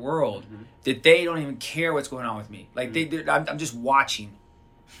whole other world that they don't even care what's going on with me. Like, I'm just watching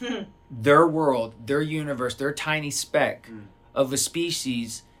their world, their universe, their tiny speck of a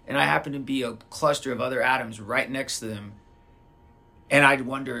species, and I happen to be a cluster of other atoms right next to them. And I'd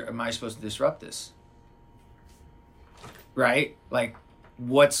wonder, am I supposed to disrupt this? Right? Like,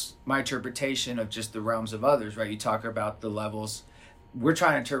 what's my interpretation of just the realms of others, right? You talk about the levels. We're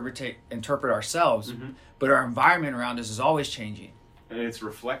trying to interpret ourselves, but our environment around us is always changing. And it's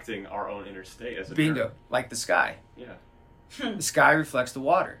reflecting our own inner state as a Bingo. parent. Like the sky. Yeah. The sky reflects the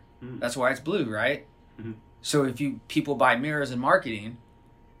water. That's why it's blue, right? So if people buy mirrors in marketing,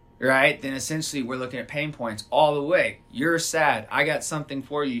 right, then essentially we're looking at pain points all the way. You're sad. I got something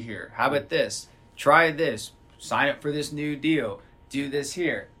for you here. How about this? Try this. Sign up for this new deal. Do this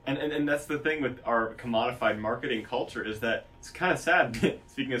here. And that's the thing with our commodified marketing culture is that it's kind of sad,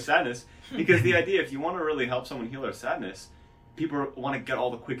 speaking of sadness, because the idea, if you want to really help someone heal their sadness, people want to get all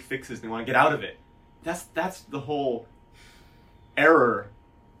the quick fixes and they want to get out of it. That's the whole error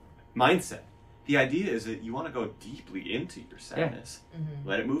mindset. The idea is that you want to go deeply into your sadness,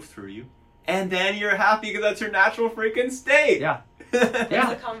 let it move through you, and then you're happy because that's your natural freaking state. Yeah. It's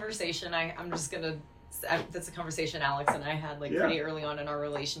a conversation that's a conversation Alex and I had pretty early on in our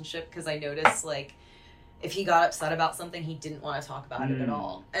relationship, because I noticed if he got upset about something, he didn't want to talk about it at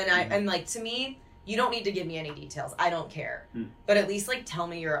all. And to me, you don't need to give me any details. I don't care. But at least tell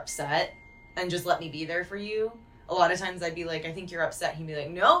me you're upset and just let me be there for you. A lot of times I'd be like, I think you're upset. He'd be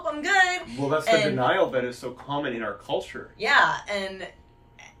like, nope, I'm good. Well, that's the denial that is so common in our culture. Yeah, and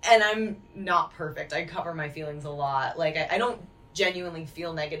I'm not perfect. I cover my feelings a lot. I don't genuinely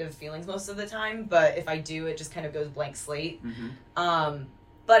feel negative feelings most of the time, but if I do, it just kind of goes blank slate.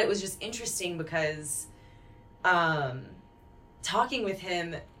 But it was just interesting because talking with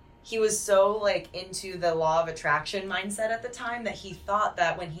him, he was so into the law of attraction mindset at the time that he thought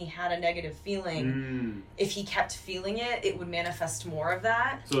that when he had a negative feeling, if he kept feeling it, it would manifest more of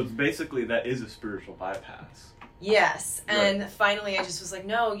that. So it's basically, that is a spiritual bypass. Yes, and finally I just was like,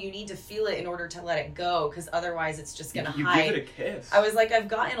 no, you need to feel it in order to let it go, because otherwise it's just going to hide. You give it a kiss. I was like, I've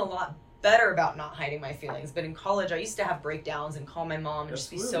gotten a lot better about not hiding my feelings, but in college I used to have breakdowns and call my mom and just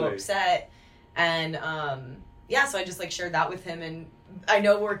be so upset. And so I just shared that with him, and I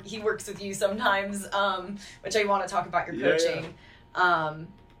know he works with you sometimes, which I want to talk about your coaching.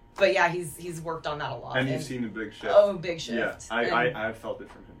 But yeah, he's worked on that a lot. And you've seen a big shift. Oh, big shift. Yeah, I've felt it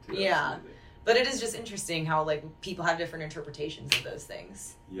from him too. Yeah. Absolutely. But it is just interesting how people have different interpretations of those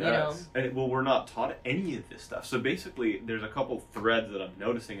things. Yes. And we're not taught any of this stuff. So basically, there's a couple threads that I'm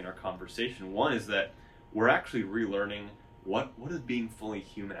noticing in our conversation. One is that we're actually relearning what does being fully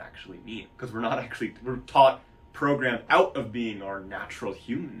human actually mean? Because we're taught, programmed out of being our natural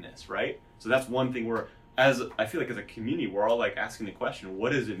humanness, right? So that's one thing I feel like as a community, we're all asking the question,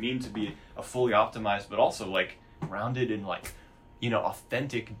 what does it mean to be a fully optimized, but also grounded in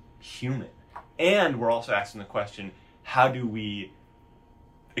authentic human? And we're also asking the question, how do we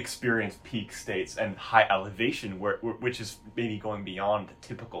experience peak states and high elevation, which is maybe going beyond the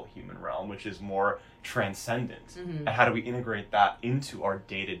typical human realm, which is more transcendent? And how do we integrate that into our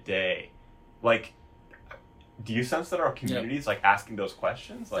day-to-day? Do you sense that our community is asking those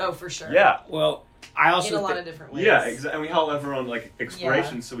questions? Oh, for sure. Yeah. Well, I also in a lot of different ways. Yeah, exactly. And we all have our own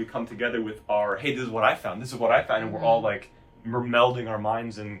explorations, so we come together with our, hey, this is what I found, and we're all melding our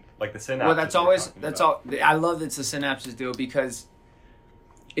minds and like the synapses. Well, that's you're always talking that's about. all. I love that it's the synapses deal because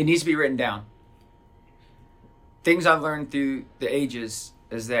it needs to be written down. Things I've learned through the ages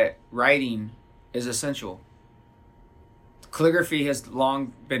is that writing is essential. Calligraphy has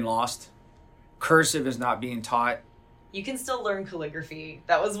long been lost. Cursive is not being taught. You can still learn calligraphy.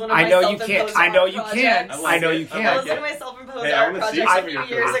 That was one of I my know you self-imposed can. I know art you can. projects. I know you That can. was one of my self-imposed Hey, I art wanna see projects a some of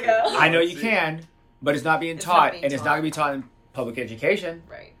few your years ago. calligraphy. I know you can, but it's not being It's taught, not being and it's not taught. going to be taught in public education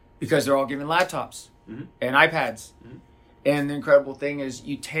Right. because they're all given laptops Mhm. and iPads. Mhm. And the incredible thing is,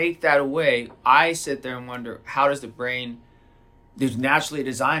 you take that away. I sit there and wonder, how does the brain? There's naturally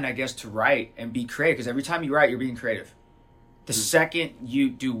designed, I guess, to write and be creative. Because every time you write, you're being creative. The second you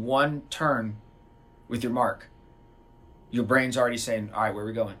do one turn with your mark, your brain's already saying, all right, where are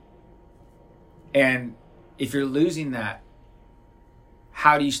we going? And if you're losing that,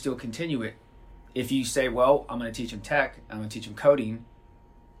 how do you still continue it? If you say, well, I'm going to teach them tech, I'm going to teach them coding,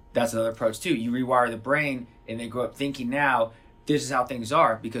 that's another approach too. You rewire the brain and they grow up thinking now, this is how things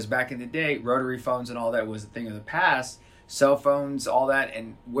are. Because back in the day, rotary phones and all that was a thing of the past. Cell phones, all that,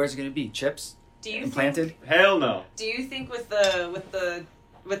 and where's it going to be? Chips Do you implanted? Hell no. Do you think with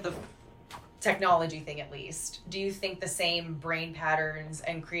the technology thing, at least, do you think the same brain patterns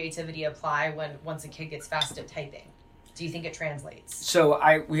and creativity apply once a kid gets fast at typing? Do you think it translates?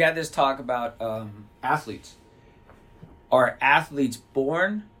 So we had this talk about athletes. Are athletes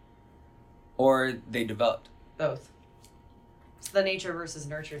born or they developed? Both. It's the nature versus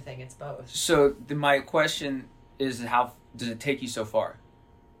nurture thing. It's both. So my question is, how does it take you so far?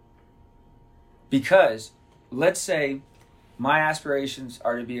 Because let's say my aspirations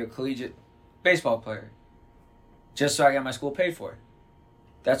are to be a collegiate baseball player, just so I got my school paid for.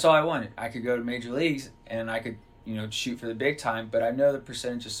 That's all I wanted. I could go to major leagues and I could, shoot for the big time, but I know the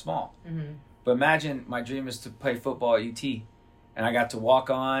percentage is small. Mm-hmm. But imagine my dream is to play football at UT, and I got to walk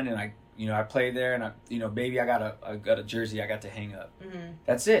on, and I played there, and maybe I got a jersey I got to hang up. Mm-hmm.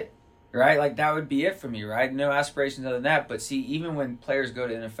 That's it, right? Like that would be it for me, right? No aspirations other than that. But see, even when players go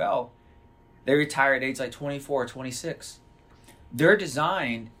to NFL, they retire at age like 24 or 26. They're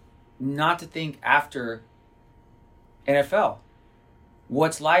designed not to think after NFL.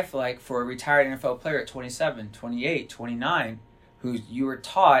 What's life like for a retired NFL player at 27, 28, 29, who you were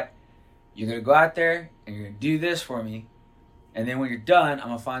taught, you're going to go out there and you're going to do this for me, and then when you're done, I'm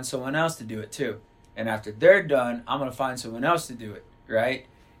going to find someone else to do it too. And after they're done, I'm going to find someone else to do it, right?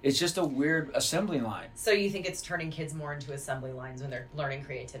 It's just a weird assembly line. So you think it's turning kids more into assembly lines when they're learning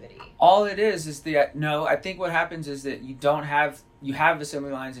creativity? All it is no, I think what happens is that you have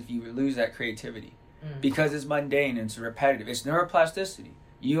assembly lines if you lose that creativity. Because it's mundane and it's repetitive. It's neuroplasticity.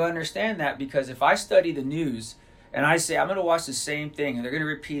 You understand that because if I study the news and I say I'm going to watch the same thing and they're going to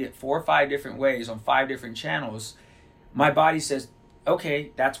repeat it 4 or 5 different ways on 5 different channels, my body says,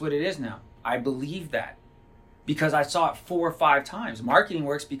 okay, that's what it is now. I believe that because I saw it 4 or 5 times. Marketing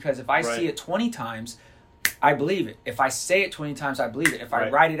works because if I see it 20 times, I believe it. If I say it 20 times, I believe it. If I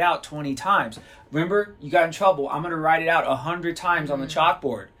write it out 20 times, remember, you got in trouble. I'm going to write it out 100 times on the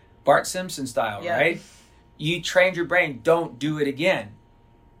chalkboard. Bart Simpson style, right? You trained your brain, don't do it again.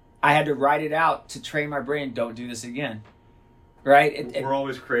 I had to write it out to train my brain, don't do this again. Right? We're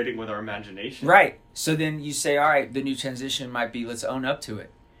always creating with our imagination. Right. So then you say, all right, the new transition might be, let's own up to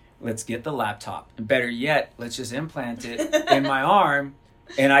it. Let's get the laptop. And better yet, let's just implant it in my arm,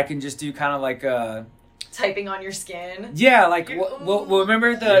 and I can just do kind of like a... Typing on your skin. Yeah, like well,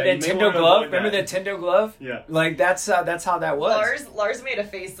 remember the Nintendo glove? Remember the Nintendo glove? Yeah. Like that's how that was. Lars made a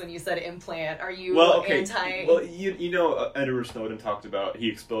face when you said implant. Are you anti? Well, Edward Snowden talked about he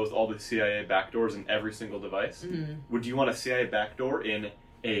exposed all the CIA backdoors in every single device. Mm-hmm. Would you want a CIA backdoor in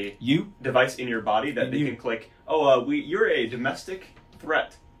a You? device in your body that they can click? Oh, you're a domestic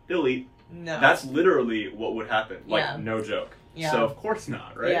threat. Delete. No. That's literally what would happen. Like Yeah. no joke. Yeah. So of course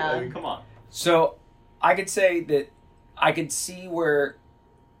not, right? Yeah. I mean, come on. So I could say that I could see where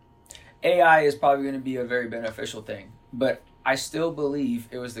AI is probably going to be a very beneficial thing, but I still believe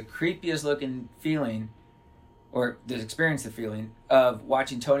it was the creepiest looking feeling, or the experience, the feeling of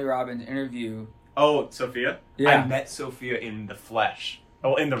watching Tony Robbins interview. Oh, Sophia? Yeah. I met Sophia in the flesh.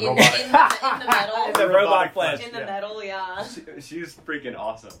 Oh, in the in robot. the metal. In the robot flesh. In the metal, yeah. She's freaking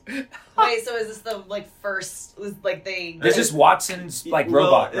awesome. Wait, so is this the first? This is Watson's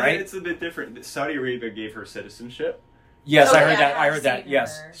robot, right? It's a bit different. Saudi Arabia gave her citizenship. Yes, Oh, I heard yeah, that. I I've heard that. seen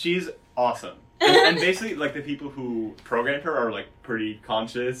Yes. her. She's awesome. And basically, the people who programmed her are pretty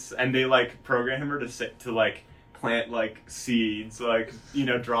conscious, and they program her to plant seeds,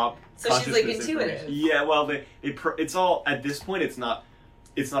 drop. So she's consciousness intuitive. information. Yeah, well, it's all at this point. It's not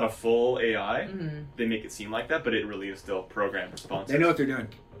it's not a full AI. They make it seem like that, but it really is still programmed responses. They know what they're doing.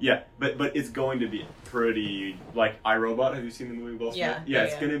 Yeah, but it's going to be pretty like iRobot. Have you seen the movie Will Smith? Yeah,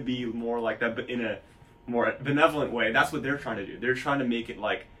 It's going to be more like that, but in a more benevolent way. That's what they're trying to do. They're trying to make it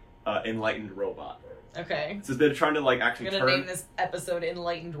like enlightened robot. Okay. So they're trying to like actually I'm gonna name this episode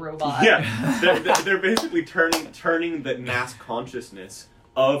 "Enlightened Robot." Yeah, they're basically turning the mass consciousness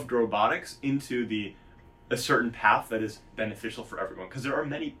of robotics into a certain path that is beneficial for everyone. Because there are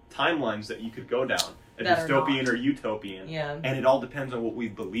many timelines that you could go down, a That are dystopian not. or utopian. Yeah. And it all depends on what we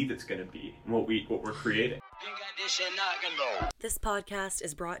believe it's going to be and what we're creating. This podcast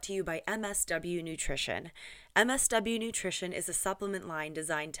is brought to you by MSW Nutrition. MSW Nutrition is a supplement line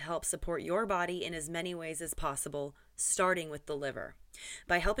designed to help support your body in as many ways as possible, starting with the liver.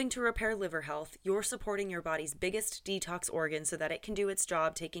 By helping to repair liver health, you're supporting your body's biggest detox organ so that it can do its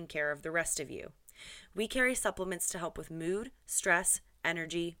job taking care of the rest of you. We carry supplements to help with mood, stress,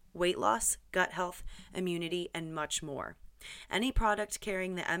 energy, weight loss, gut health, immunity, and much more. Any product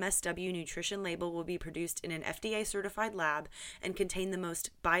carrying the MSW Nutrition label will be produced in an FDA-certified lab and contain the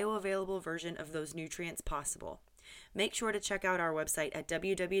most bioavailable version of those nutrients possible. Make sure to check out our website at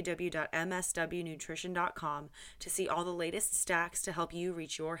www.mswnutrition.com to see all the latest stacks to help you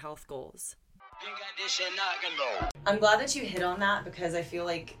reach your health goals. I'm glad that you hit on that because I feel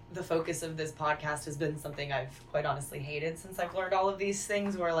like the focus of this podcast has been something I've quite honestly hated since I've learned all of these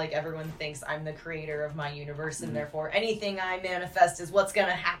things where like everyone thinks I'm the creator of my universe and therefore anything I manifest is what's going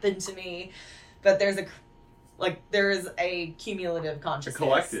to happen to me. But there is a cumulative consciousness. A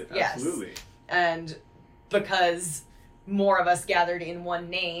collective, yes. absolutely. And because more of us gathered in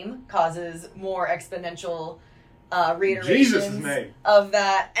one name causes more exponential reiterations Jesus' name. of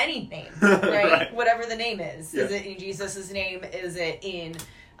that any name, right? Right. Whatever the name is. Yeah. Is it in Jesus' name? Is it in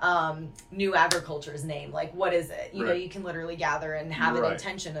New Agriculture's name? Like, what is it? You know, Right. you can literally gather and have an Right.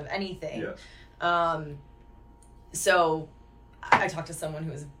 intention of anything. Yeah. So I talked to someone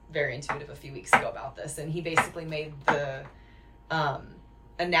who was very intuitive a few weeks ago about this, and he basically made the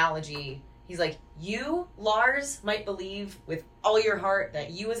analogy. He's like, you, Lars, might believe with all your heart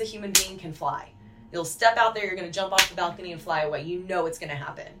that you as a human being can fly. You'll step out there, you're going to jump off the balcony and fly away. You know it's going to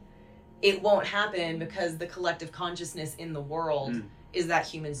happen. It won't happen because the collective consciousness in the world is that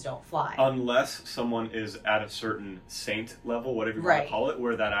humans don't fly. Unless someone is at a certain saint level, whatever you want Right. to call it,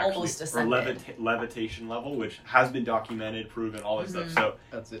 where that actually, Almost or ascended. levitation level, which has been documented, proven, all this stuff. So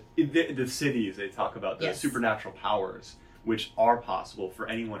That's it. the cities, they talk about the Yes. supernatural powers, which are possible for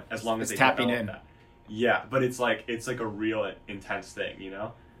anyone as long as It's they tapping develop in. that. Yeah, but it's like a real intense thing, you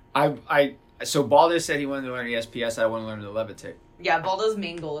know? So Balder said he wanted to learn ESPS. I want to learn to levitate. Yeah, Baldo's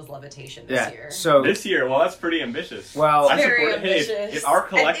main goal is levitation this year. So This year, well, that's pretty ambitious. Well, I Very support it. Hey, ambitious. if our And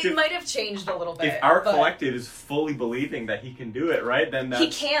collective, it might have changed a little bit. if our but collective is fully believing that he can do it, right? Then that's,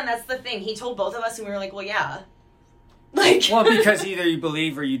 he can, that's the thing. He told both of us and we were like, well, yeah. Like, well, because either you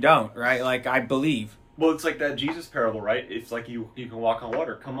believe or you don't, right? Like I believe. Well, it's like that Jesus parable, right? It's like you can walk on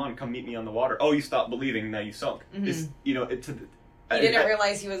water. Come on, come meet me on the water. Oh, you stopped believing, now you sunk. It's, you know, it's. he didn't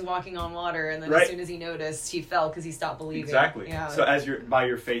realize he was walking on water, and then Right. as soon as he noticed, he fell because he stopped believing. Exactly. Yeah. So by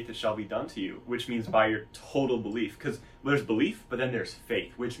your faith it shall be done to you, which means by your total belief. Because there's belief, but then there's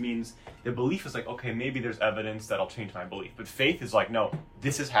faith, which means the belief is like, okay, maybe there's evidence that'll change my belief. But faith is like, no,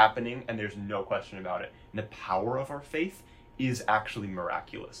 this is happening, and there's no question about it. And the power of our faith is actually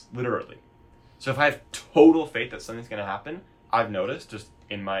miraculous, literally. So if I have total faith that something's going to happen, I've noticed just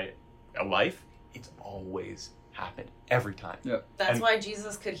in my life, it's always happened every time. Yeah. That's and- why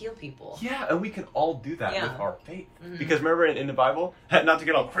Jesus could heal people. Yeah, and we can all do that Yeah. with our faith. Because remember in the Bible, not to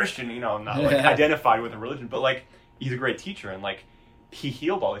get all Christian, you know, not like identified with a religion, but like he's a great teacher and like he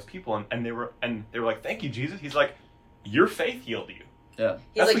healed all these people and they were like, thank you, Jesus. He's like, your faith healed you. Yeah.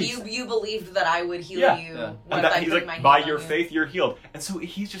 He's That's like, what you believed that I would heal Yeah. you Yeah. when And I he's put like, my hand by on your you. faith, you're healed. And so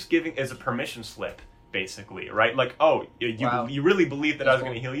he's just giving as a permission slip, basically, right? Like, oh, Wow. you really believed that I was That's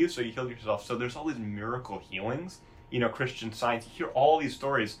going to heal you, so you healed yourself. So there's all these miracle healings. You know, Christian Science, you hear all these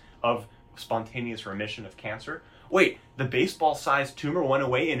stories of spontaneous remission of cancer. Wait, the baseball-sized tumor went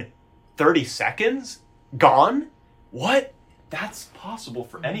away in 30 seconds? Gone? What? That's possible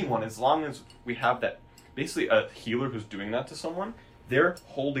for anyone as long as we have that. Basically, a healer who's doing that to someone, they're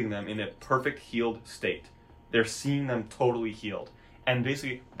holding them in a perfect healed state. They're seeing them totally healed. And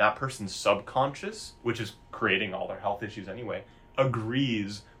basically, that person's subconscious, which is creating all their health issues anyway,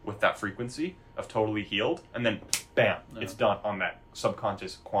 agrees with that frequency of totally healed, and then bam, it's done on that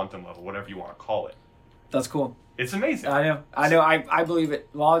subconscious quantum level, whatever you want to call it. That's cool. It's amazing. I know. I believe it.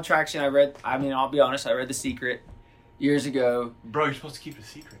 Law of attraction. I'll be honest. I read The Secret. years ago. Bro, you're supposed to keep it a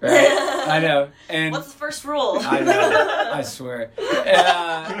secret. Right? I know. And What's the first rule? I know. I swear.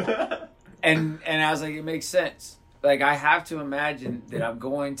 And I was like, it makes sense. Like, I have to imagine that I'm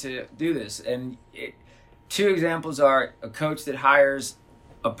going to do this. And two examples are a coach that hires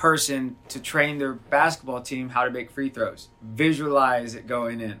a person to train their basketball team how to make free throws. Visualize it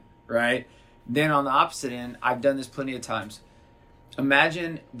going in, right? Then on the opposite end, I've done this plenty of times.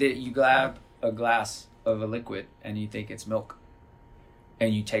 Imagine that you grab a glass of a liquid and you think it's milk.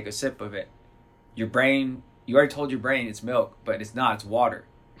 And you take a sip of it. Your brain, you already told your brain it's milk, but it's not, it's water.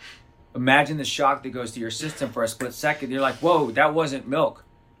 Imagine the shock that goes through your system for a split second. You're like, whoa, that wasn't milk.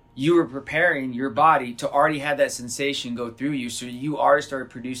 You were preparing your body to already have that sensation go through you, so you already started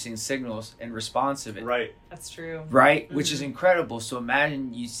producing signals in response of it. Right. That's true. Right? Mm-hmm. Which is incredible. So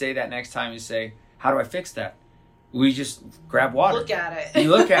imagine you say that next time, you say, how do I fix that? We just grab water. Look at it. You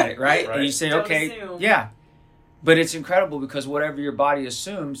look at it, right? Right. And you say, Don't okay, assume. yeah. But it's incredible because whatever your body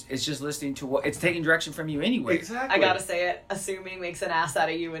assumes, it's just listening to what it's taking direction from you anyway. Exactly. I gotta say it. Assuming makes an ass out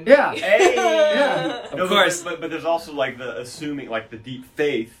of you and Yeah. me. Hey! Yeah. Of No, course. But there's also like the assuming, like the deep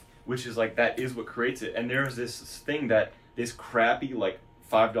faith, which is like that is what creates it. And there's this thing that this crappy like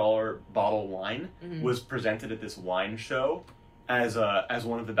 $5 bottle wine was presented at this wine show as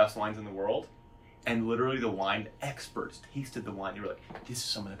one of the best wines in the world. And literally the wine experts tasted the wine. They were like, this is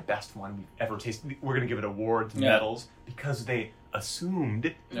some of the best wine we've ever tasted. We're going to give it awards and medals because they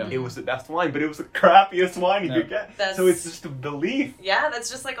assumed it was the best wine, but it was the crappiest wine you could get. So it's just a belief. Yeah, that's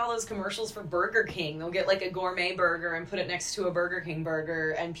just like all those commercials for Burger King. They'll get like a gourmet burger and put it next to a Burger King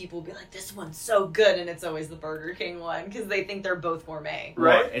burger, and people will be like, this one's so good, and it's always the Burger King one because they think they're both gourmet.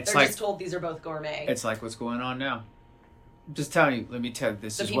 Right. It's They're like just told these are both gourmet. it's like what's going on now. I'm just telling you, let me tell you,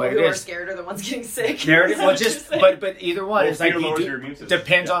 this The is people what who it are is. scared are the ones getting sick. Narrative, well, Is that just what you're saying? but either one Well, is like fear you lowers do, your immune system.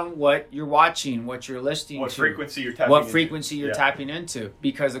 depends on what you're watching, what you're listening What to, frequency you're tapping what into. frequency you're tapping into,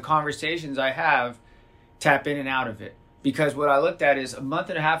 because the conversations I have tap in and out of it. Because what I looked at is a month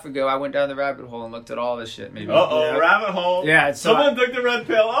and a half ago, I went down the rabbit hole and looked at all this shit. Maybe Rabbit hole. Yeah, and so Someone took the red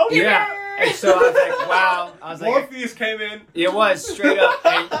pill. Oh, yeah. And so I was like, wow. I was like, Morpheus came in. it was straight up.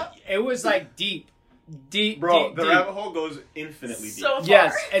 And it was like deep. Bro, deep, the deep. rabbit hole goes infinitely deep. So far.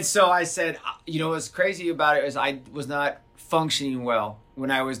 Yes, and so I said, you know, what's crazy about it is I was not functioning well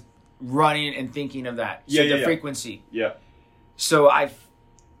when I was running and thinking of that. So the frequency. Yeah. So I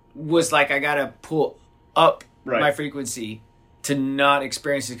was like, I gotta pull up Right. my frequency to not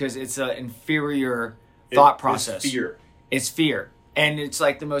experience it because it's an inferior thought process. It's fear. It's fear, and it's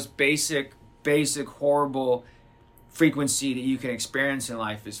like the most basic, horrible frequency that you can experience in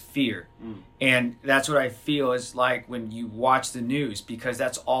life is fear. And that's what I feel is like when you watch the news, because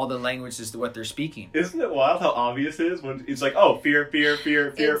that's all the language is what they're speaking. Isn't it wild how obvious it is when it's like, oh, fear.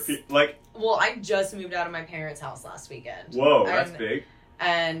 Like, Well, I just moved out of my parents' house last weekend. whoa, that's big.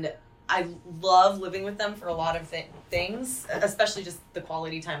 And I love living with them for a lot of things, especially just the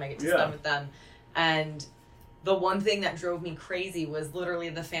quality time I get to spend with them. And the one thing that drove me crazy was literally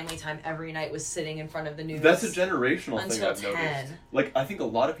the family time every night was sitting in front of the news. That's a generational thing until I've 10. noticed. Like, I think a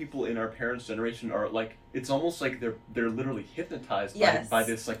lot of people in our parents' generation are like, it's almost like they're literally hypnotized by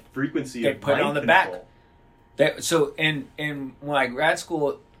this like frequency They of put it mind on the control. back. So in when I grad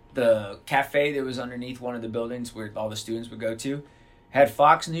school, the cafe that was underneath one of the buildings where all the students would go to had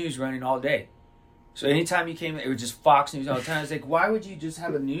Fox News running all day. So anytime you came in, it was just Fox News all the time. I was like, why would you just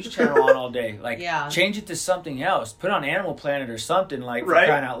have a news channel on all day? Like, change it to something else. Put on Animal Planet or something, like, for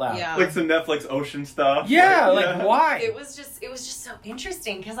crying out loud. Yeah. Like some Netflix ocean stuff. Yeah, like why? It was just so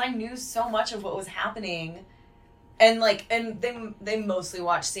interesting because I knew so much of what was happening. And they mostly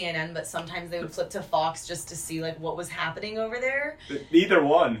watch CNN, but sometimes they would flip to Fox just to see like what was happening over there. Either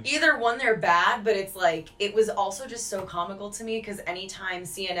one, they're bad, but it's like it was also just so comical to me because anytime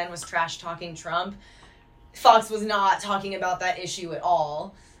CNN was trash talking Trump, Fox was not talking about that issue at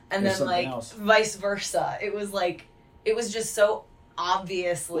all. And then like vice versa. It was just so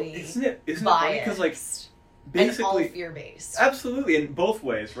obviously isn't it funny biased because like and all basically fear based. absolutely in both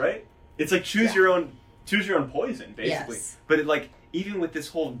ways, right? It's like choose your own poison, basically. Yes. But it, like, even with this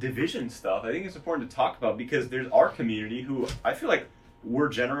whole division stuff, I think it's important to talk about because there's our community who I feel like we're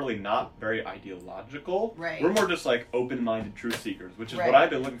generally not very ideological. Right. We're more just like open-minded truth seekers, which is what I've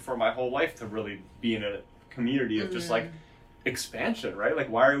been looking for my whole life to really be in a community of just like expansion, right? Like,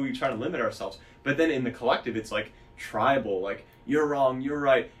 why are we trying to limit ourselves? But then in the collective, it's like tribal, like you're wrong, you're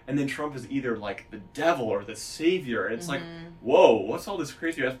right, and then Trump is either like the devil or the savior, and it's like, whoa, what's all this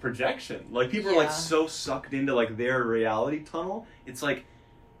crazy ass projection? Like people are like so sucked into like their reality tunnel. It's like,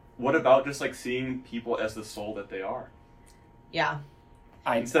 what about just like seeing people as the soul that they are? Yeah.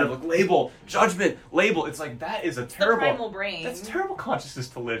 Instead of like label, judgment, label. It's like that is a The terrible primal brain. That's a terrible consciousness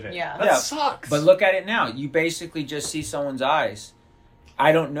to live in. Yeah. That sucks. But look at it now. You basically just see someone's eyes.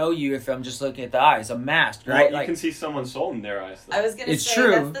 I don't know you if I'm just looking at the eyes. I'm masked, Well, right? you can see someone's soul in their eyes. Though. I was gonna It's say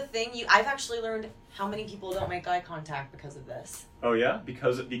true. that's the thing. I've actually learned how many people don't make eye contact because of this. Oh yeah,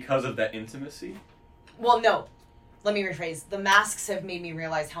 because of that intimacy. Well, no. Let me rephrase. The masks have made me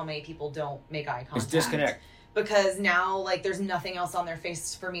realize how many people don't make eye contact. It's disconnect. Because now, like, there's nothing else on their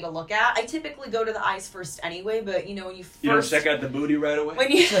face for me to look at. I typically go to the eyes first anyway, but, you know, when you first... You don't check out the booty right away? When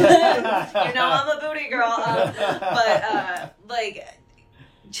you... I'm a booty girl. Like,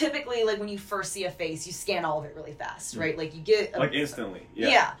 typically, like, when you first see a face, you scan all of it really fast, right? Like, you get... Like, instantly.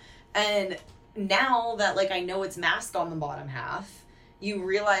 Yeah. And now that, like, I know it's masked on the bottom half, you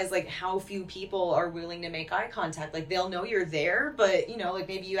realize, like, how few people are willing to make eye contact. Like, they'll know you're there, but, you know, like,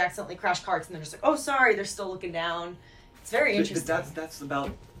 maybe you accidentally crash carts and they're just like, oh, sorry, they're still looking down. It's very interesting. But that's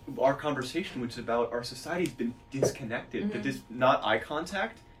about our conversation, which is about our society's been disconnected. Mhm. That this not eye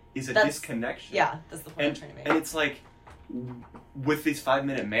contact is a That's- disconnection. Yeah, that's the point I'm And, trying to make. and it's like, with these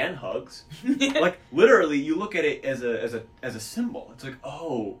 5-minute man hugs, like, literally, you look at it as a symbol. It's like,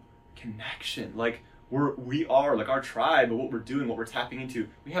 oh, connection. Like, we are like our tribe, and what we're doing, what we're tapping into.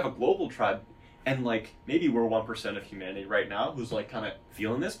 We have a global tribe, and like maybe we're 1% of humanity right now who's like kind of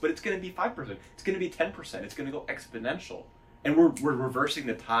feeling this, but it's going to be 5%. It's going to be 10%. It's going to go exponential, and we're reversing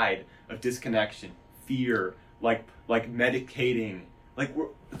the tide of disconnection, fear, like medicating. Like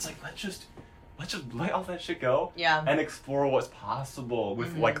it's like let's just let all that shit go. Yeah. And explore what's possible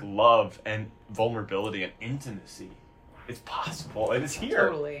with Mhm. like love and vulnerability and intimacy. It's possible, and it's here.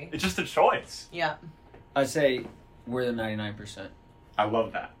 Totally. It's just a choice. Yeah. I say we're the 99%. I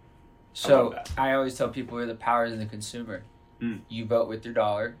love that. So that. I always tell people we're the power of the consumer. Mm. You vote with your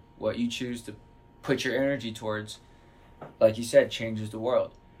dollar. What you choose to put your energy towards, like you said, changes the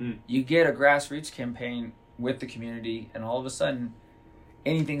world. Mm. You get a grassroots campaign with the community, and all of a sudden,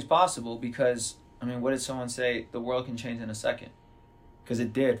 anything's possible because, I mean, what did someone say? The world can change in a second. Because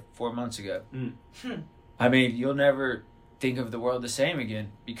it did 4 months ago. Mm. I mean, you'll never think of the world the same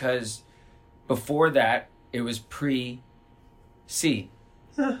again because before that, it was pre-C.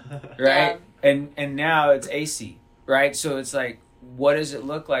 Right? And now it's AC, right? So it's like, what does it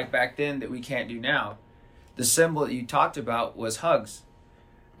look like back then that we can't do now? The symbol that you talked about was hugs.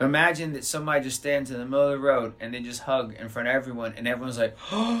 Imagine that somebody just stands in the middle of the road and they just hug in front of everyone, and everyone's like,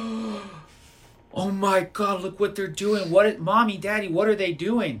 oh my God, look what they're doing. Mommy, Daddy, what are they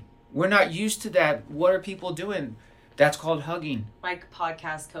doing? We're not used to that. What are people doing? That's called hugging. My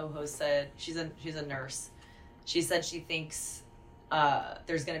podcast co-host said she's a nurse. She said she thinks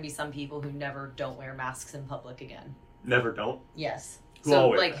there's going to be some people who never don't wear masks in public again. Never don't. Yes. Who So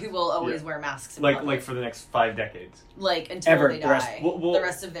always like does. who will always Yeah. wear masks in Like public. for the next 5 decades. Like until Ever. they The rest- die. well, the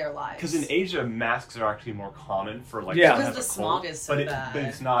rest of their lives. Because in Asia, masks are actually more common for like Yeah. someone Because has the a cold, smog is so but bad. But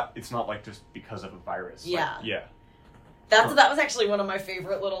it's not like just because of a virus. Like, Yeah. yeah. That was actually one of my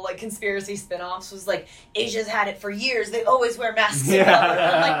favorite little like conspiracy spin-offs was like Asia's had it for years. They always wear masks in Yeah. public.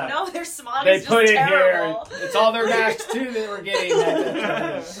 I'm like, no, their smog They is put just it terrible. here. It's all their masks too that we're getting.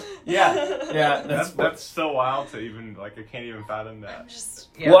 Yeah. That's so wild to even like I can't even fathom that. Just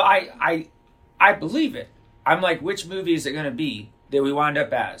yeah. Well, I believe it. I'm like, which movie is it going to be that we wind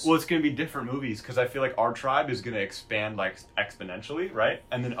up as? Well, it's going to be different movies because I feel like our tribe is going to expand like exponentially, right?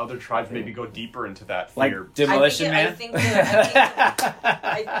 And then other tribes maybe go deeper into that like fear. Demolition I Man. think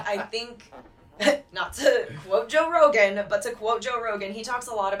not to quote Joe Rogan, but to quote Joe Rogan, he talks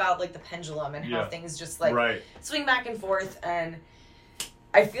a lot about like the pendulum and how Yeah. things just like Right. swing back and forth. And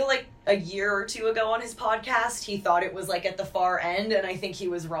I feel like a year or two ago on his podcast, he thought it was like at the far end, and I think he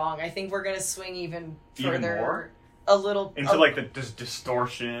was wrong. I think we're gonna swing even further, more? a little Into like the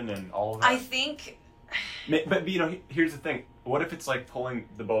distortion and all of that. I think. But you know, here's the thing. What if it's like pulling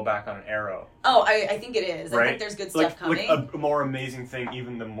the bow back on an arrow? Oh, I think it is. I Right? think there's good Like, stuff coming. like a more amazing thing,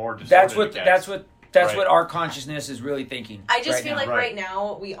 even the more distorted That's what Right. our consciousness is really thinking. I just right feel now. like Right. right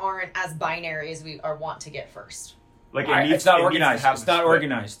now we aren't as binary as we are want to get first. Like It's not it needs to organized. have It's the not split.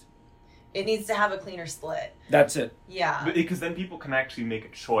 organized. It needs to have a cleaner split. That's it. Yeah. But because then people can actually make a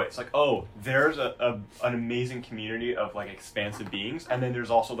choice. Like, oh, there's an amazing community of like expansive beings, and then there's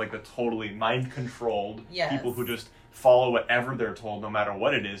also like the totally mind controlled Yes. people who just follow whatever they're told, no matter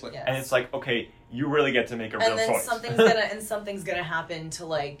what it is. Yes. And it's like, okay, you really get to make a real and then choice. something's gonna happen to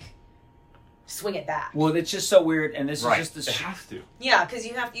like swing it back. Well, it's just so weird, and this right. is just the it has to. Yeah, because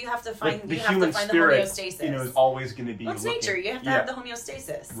you have to find Like, the you have human to find spirit, the homeostasis. you know, is always going to be. Well, it's looking- nature. You have to Yeah. have the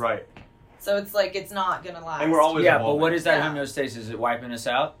homeostasis. Right. So it's like it's not gonna last. And we're always yeah. But evolving. what is that Yeah. homeostasis? Is it wiping us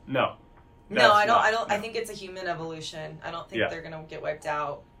out? No. No, I don't. not- I think it's a human evolution. I don't think Yeah. they're gonna get wiped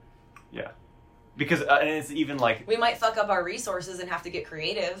out. Yeah. Because and it's even like, We might fuck up our resources and have to get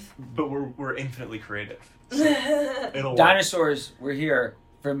creative. but we're infinitely creative. So Mhm. it'll work. Dinosaurs were here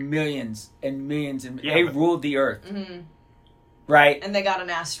for millions and millions, and Yeah, they but- ruled the earth, right? And they got an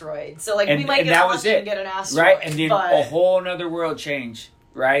asteroid, so like And- we might and get that lucky was it. and get an asteroid. Right, and then but a whole nother world change.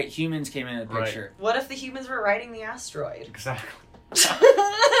 Right, humans came into the Right. picture. what if the humans were riding the asteroid? Exactly.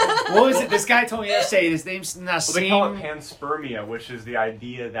 What was it? This guy told me yesterday. His name's Well, they call it Nassim. panspermia, which is the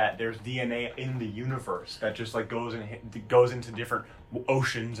idea that there's DNA in the universe that just like goes into different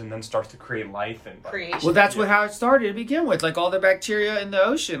oceans and then starts to create life and Creation. Well, that's Yeah. how it started to begin with. Like all the bacteria in the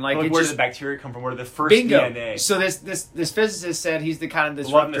ocean. Like Like, it where just did the bacteria come from? Where did the first bingo. DNA? So this physicist said he's the kind of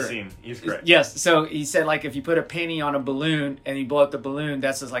Love disruptor. Nassim. He's great. Yes. So he said, like, if you put a penny on a balloon and you blow up the balloon,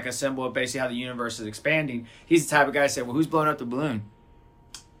 that's just like a symbol of basically how the universe is expanding. He's the type of guy who said, well, who's blowing up the balloon?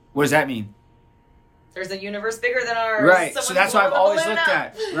 What does that mean? There's a universe bigger than ours. Right. So Someone's that's what I've blowing the always balloon looked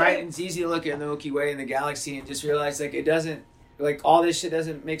up. at. Right. And it's easy to look at the Milky Way and the galaxy and just realize, like, it doesn't, like, all this shit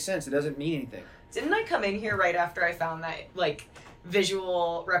doesn't make sense. It doesn't mean anything. Didn't I come in here right after I found that like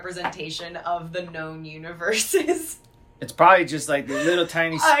visual representation of the known universes? It's probably just like the little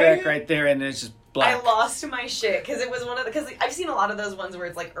tiny speck I- right there, and then it's just black. I lost my shit because it was one of the, because I've seen a lot of those ones where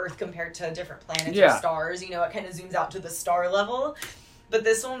it's like Earth compared to different planets or Yeah. stars. You know, it kind of zooms out to the star level, but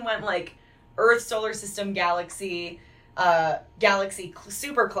this one went like Earth, solar system, galaxy,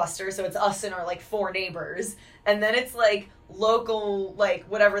 super cluster. So it's us and our like 4 neighbors, and then it's like local, like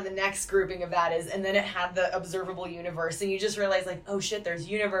whatever the next grouping of that is, and then it had the observable universe, and you just realize like, oh shit, there's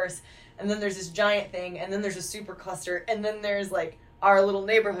universe, and then there's this giant thing, and then there's a super cluster, and then there's like our little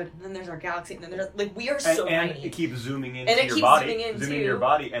neighborhood, and then there's our galaxy, and then there's like we are so and tiny. it keeps zooming into And it your keeps body, zooming in, zooming too. into your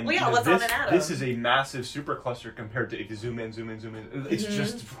body, and Well, yeah, you know, what's on this, an atom? this is a massive supercluster compared to if you zoom in. It's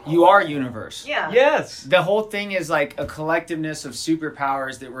just You are universe. Yeah. yes. The whole thing is like a collectiveness of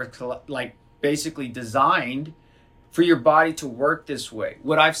superpowers that were like basically designed for your body to work this way.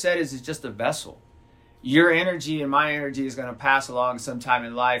 What I've said is it's just a vessel. Your energy and my energy is going to pass along sometime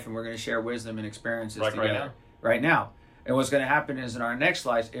in life, and we're going to share wisdom and experiences Like right together. now. Right now. And what's going to happen is in our next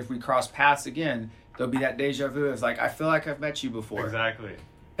life, if we cross paths again, there'll be that deja vu. It's like, I feel like I've met you before. Exactly.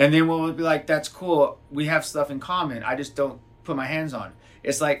 And then we'll be like, that's cool. We have stuff in common. I just don't put my hands on it.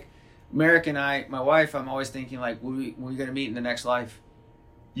 It's like Merrick and I, my wife, I'm always thinking like, when we going to meet in the next life?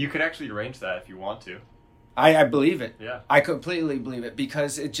 You could actually arrange that if you want to. I believe it. Yeah. I completely believe it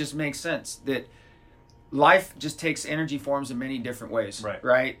because it just makes sense that life just takes energy forms in many different ways. Right.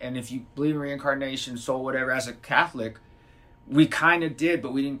 Right. And if you believe in reincarnation, soul, whatever, as a Catholic, we kind of did,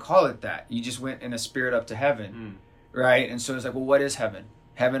 but we didn't call it that. You just went in a spirit up to heaven. Right. And so it's like, well, what is heaven?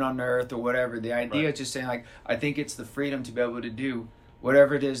 Heaven on earth or whatever. The idea Right. is just saying like, I think it's the freedom to be able to do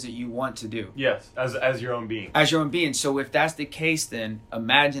whatever it is that you want to do. Yes, as your own being. As your own being. So if that's the case, then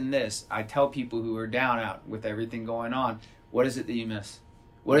imagine this. I tell people who are down out with everything going on, what is it that you miss?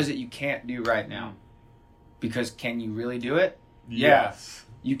 What is it you can't do right now? Because can you really do it? Yes.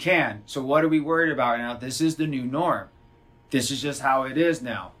 You can. So what are we worried about now? This is the new norm. This is just how it is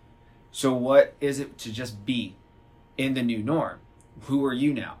now. So what is it to just be in the new norm? Who are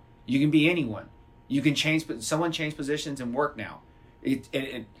you now? You can be anyone. You can change, but someone changed positions and work now. It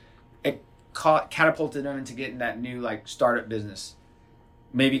catapulted them into getting that new like startup business.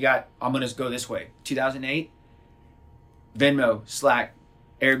 Maybe I'm gonna go this way. 2008, Venmo, Slack,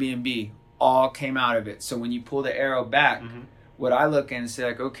 Airbnb, all came out of it. So when you pull the arrow back, what I look and say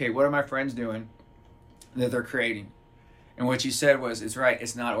like, okay, what are my friends doing that they're creating? And what you said was, it's right.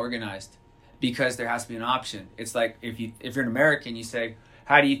 It's not organized because there has to be an option. It's like if you're an American, you say,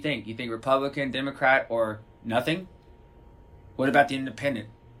 how do you think? You think Republican, Democrat, or nothing? What about the independent?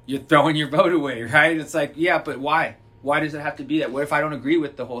 You're throwing your vote away, right? It's like, yeah, but why? Why does it have to be that? What if I don't agree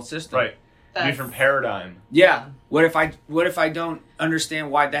with the whole system? Right. Different paradigm. Yeah. What if I don't understand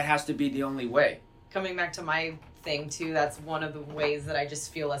why that has to be the only way? Coming back to my thing too, that's one of the ways that I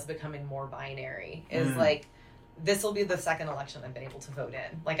just feel us becoming more binary is like, this will be the second election I've been able to vote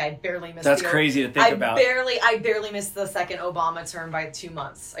in. Like I barely missed. That's crazy to think about. I barely missed the second Obama term by 2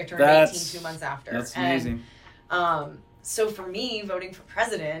 months. I turned 18 2 months after. That's amazing. So for me, voting for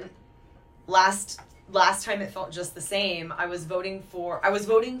president, last time it felt just the same. I was voting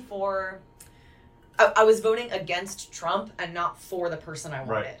against Trump and not for the person I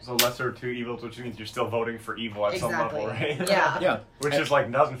wanted. Right. So lesser of two evils, which means you're still voting for evil at some level, right? Yeah. Yeah. Which is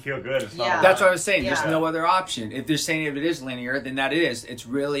like doesn't feel good. It's not. Yeah. That's what I was saying. There's Yeah. no other option. If they're saying if it is linear, then that is. It's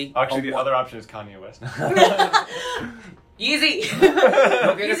really Actually, the other option is Kanye West. Easy. He'll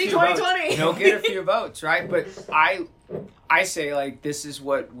get a Easy few votes. 2020. He'll get a few votes, right? But I I say like this is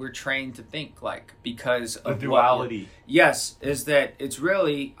what we're trained to think like because The of duality. Yes, is that it's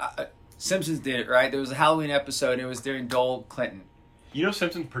really Simpsons did it right. There was a Halloween episode. And it was during Bill Clinton. You know,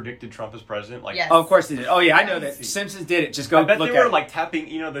 Simpsons predicted Trump as president. Like, Yes. Oh, of course they did. Oh yeah, I know that. Yes. Simpsons did it. Just go I bet look they at were it. like tapping.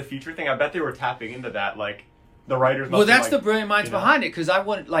 You know, the future thing. I bet they were tapping into that. Like, the writers. Must Well, have, that's like, the brilliant minds you know? behind it because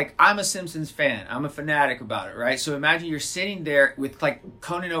I'm a Simpsons fan. I'm a fanatic about it, right? So imagine you're sitting there with like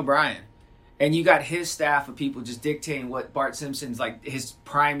Conan O'Brien, and you got his staff of people just dictating what Bart Simpson's like his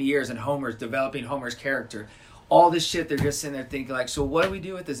prime years and Homer's developing Homer's character. All this shit, they're just sitting there thinking like, so what do we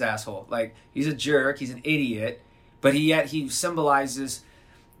do with this asshole? Like, he's a jerk, he's an idiot, but yet he symbolizes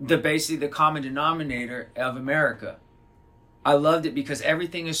basically the common denominator of America. I loved it because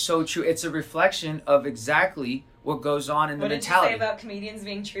everything is so true. It's a reflection of exactly what goes on in the What did mentality. you say about comedians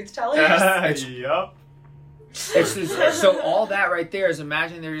being truth tellers? Yup. It's just, so all that right there is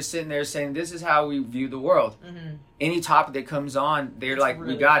imagine they're just sitting there saying this is how we view the world. Mm-hmm. Any topic that comes on, they're It's like,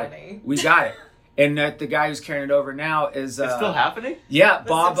 really we got funny. it, we got it. And the guy who's carrying it over now is It's still happening. yeah, The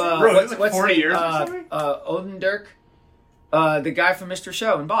Bob. Simpsons? Bro, what's it's like what's 40 his name? years or something? Odendirk, the guy from Mr.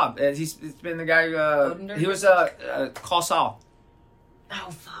 Show, and Bob. It's been the guy. Odendirk? He was Call Saul Oh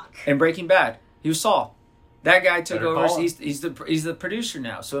fuck. in Breaking Bad. He was Saul. That guy took Better over. call him. He's the producer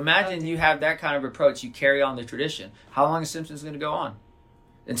now. So imagine Oh, you have that kind of approach. You carry on the tradition. How long is Simpsons going to go on?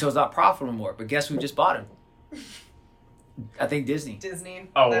 Until it's not profitable anymore. But guess who just bought him? I think Disney. Disney.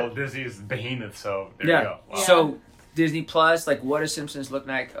 Oh That- well, Disney is behemoth, so there Yeah. you go. Wow. Yeah. So Disney Plus, like, what does Simpsons look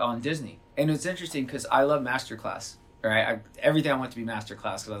like on Disney? And it's interesting because I love Masterclass. Right, everything I want to be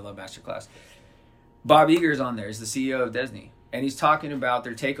Masterclass because I love Masterclass. Bob Iger's on there. He's the CEO of Disney, and he's talking about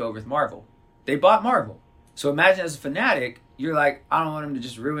their takeover with Marvel. They bought Marvel, so imagine as a fanatic, you're like, I don't want them to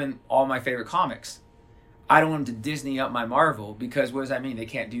just ruin all my favorite comics. I don't want them to Disney up my Marvel because what does that mean? They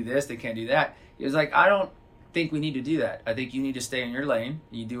can't do this, they can't do that. He was like, I don't think we need to do that. I think you need to stay in your lane.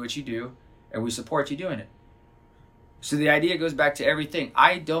 You do what you do, and we support you doing it. So the idea goes back to everything.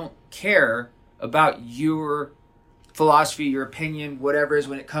 I don't care about your philosophy, your opinion, whatever it is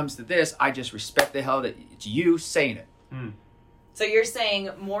when it comes to this. I just respect the hell that it's you saying it. So you're saying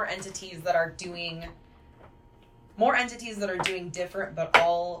more entities that are doing different but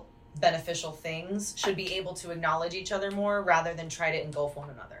all beneficial things should be able to acknowledge each other more rather than try to engulf one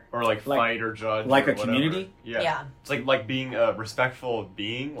another. Or like fight or judge. like or a whatever. community? Yeah. It's like being a respectful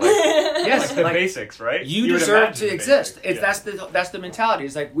being. Like, Yes, like the like, basics, right? you would deserve imagine to the exist. basics. That's the mentality.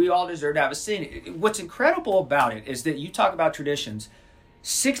 It's like we all deserve to have a say. What's incredible about it is that you talk about traditions.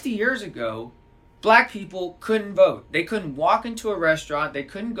 60 years ago, black people couldn't vote. They couldn't walk into a restaurant. They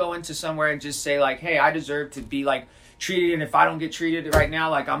couldn't go into somewhere and just say like, "Hey, I deserve to be like treated, and if I don't get treated right now,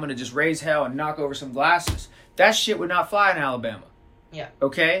 like I'm gonna just raise hell and knock over some glasses." That shit would not fly in Alabama. Yeah.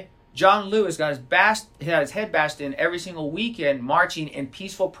 Okay. John Lewis got his head bashed in every single weekend, marching in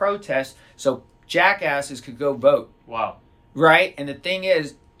peaceful protest, so jackasses could go vote. Wow. Right? And the thing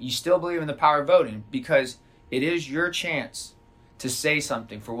is, you still believe in the power of voting because it is your chance to say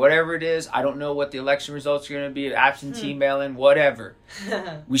something for whatever it is. I don't know what the election results are going to be, absentee mail-in, whatever.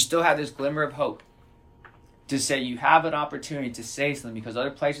 We still have this glimmer of hope to say you have an opportunity to say something because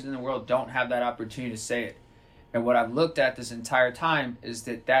other places in the world don't have that opportunity to say it. And what I've looked at this entire time is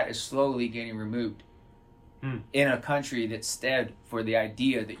that is slowly getting removed in a country that stood for the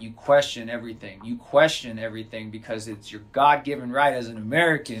idea that you question everything. You question everything because it's your God-given right as an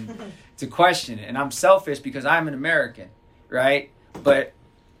American to question it. And I'm selfish because I'm an American, right? But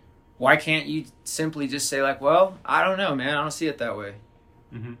why can't you simply just say like, well, I don't know, man. I don't see it that way.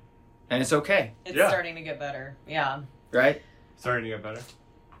 Mm-hmm. And it's okay, It's Yeah. starting to get better. Yeah. right? Starting to get better.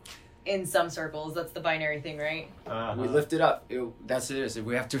 In some circles, that's the binary thing, right? We lift it up. That's it is. If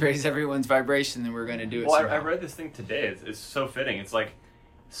we have to raise everyone's vibration, then we're going to do it. Well, I somehow. read this thing today. It's so fitting. It's like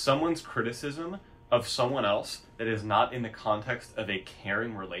someone's criticism of someone else that is not in the context of a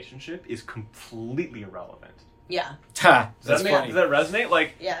caring relationship is completely irrelevant. Yeah. Ha, Does that's that, funny. does that resonate?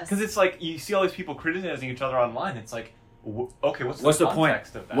 Like, Yes. because it's like you see all these people criticizing each other online. It's like, okay, what's What's the the point?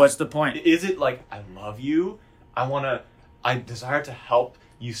 context of that? What's the point? Is it like I love you? I desire to help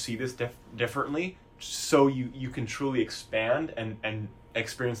you see this differently, so you can truly expand and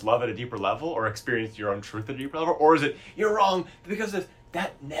experience love at a deeper level, or experience your own truth at a deeper level, or is it you're wrong because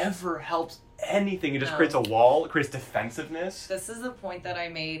that never helps anything. It just No. creates a wall. It creates defensiveness. This is the point that I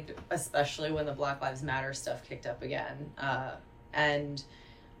made, especially when the Black Lives Matter stuff kicked up again. And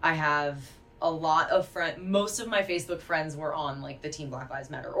I have a lot of most of my Facebook friends were on like the Team Black Lives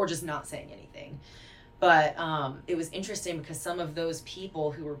Matter or just not saying anything. But it was interesting because some of those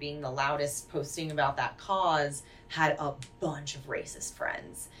people who were being the loudest posting about that cause had a bunch of racist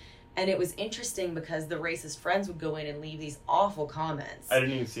friends. And it was interesting because the racist friends would go in and leave these awful comments. I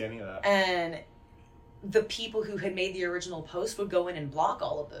didn't even see any of that. And the people who had made the original post would go in and block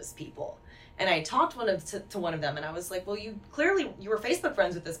all of those people. And I talked to one of them, and I was like, well, you were Facebook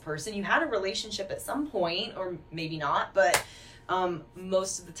friends with this person. You had a relationship at some point, or maybe not. But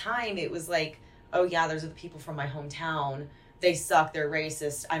most of the time it was like, oh yeah, those are the people from my hometown. They suck. They're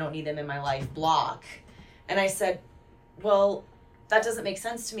racist. I don't need them in my life. Block. And I said, well, that doesn't make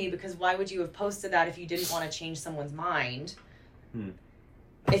sense to me, because why would you have posted that if you didn't want to change someone's mind?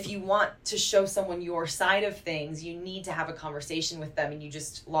 If you want to show someone your side of things, you need to have a conversation with them, and you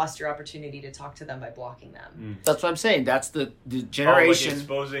just lost your opportunity to talk to them by blocking them. That's what I'm saying. That's the Generation. generation.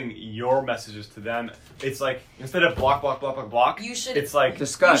 Exposing your messages to them. It's like, instead of block, You should. it's like,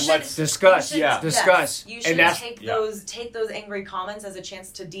 Discuss. let's Discuss. yeah. Discuss. You And should that's- take yeah. those angry comments as a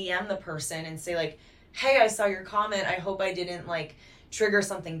chance to DM the person and say, like, hey, I saw your comment. I hope I didn't like trigger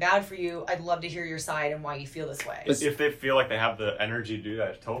something bad for you. I'd love to hear your side and why you feel this way. if they feel like they have the energy to do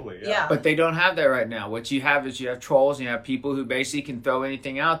that, totally. Yeah. But they don't have that right now. What you have is you have trolls and you have people who basically can throw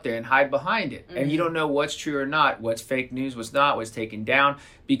anything out there and hide behind it. And you don't know what's true or not, what's fake news, what's not, what's taken down,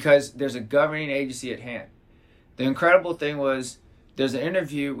 because there's a governing agency at hand. The incredible thing was there's an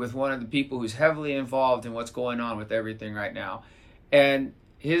interview with one of the people who's heavily involved in what's going on with everything right now. And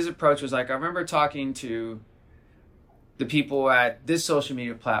his approach was like, I remember talking to the people at this social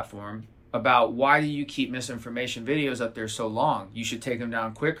media platform about why do you keep misinformation videos up there so long? You should take them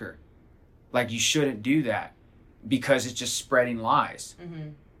down quicker. Like, you shouldn't do that because it's just spreading lies.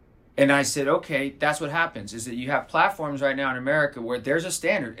 And I said, okay, that's what happens, is that you have platforms right now in America where there's a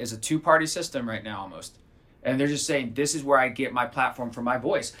standard. It's a two-party system right now almost. And they're just saying, this is where I get my platform for my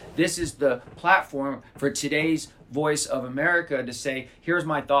voice. This is the platform for today's voice of America to say, here's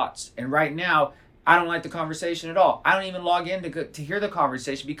my thoughts. And right now, I don't like the conversation at all. I don't even log in to hear the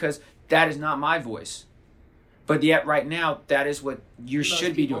conversation because that is not my voice. But yet right now, that is what you Most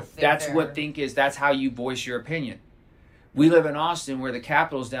should be people doing. think That's they're- what that's how you voice your opinion. We live in Austin where the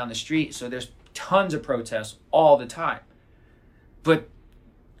Capitol's down the street, so there's tons of protests all the time. But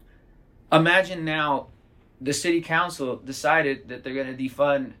imagine now the city council decided that they're going to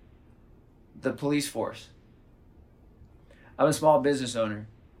defund the police force. I'm a small business owner.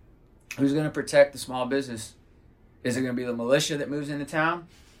 Who's going to protect the small business? Is it going to be the militia that moves into town?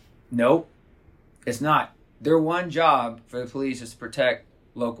 Nope, it's not. Their one job for the police is to protect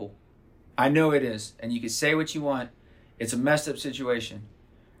local. I know it is, and you can say what you want. It's a messed up situation.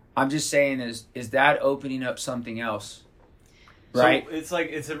 I'm just saying, is that opening up something else? Right? So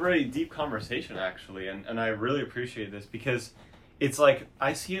it's a really deep conversation, actually, and I really appreciate this because it's like,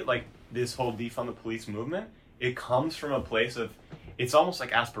 I see it like this whole defund the police movement, it comes from a place of, it's almost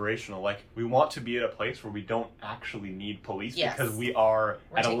like aspirational. Like, we want to be at a place where we don't actually need police Yes. because we are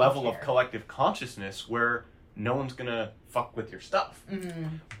We're at a taking level care. of collective consciousness where no one's gonna fuck with your stuff.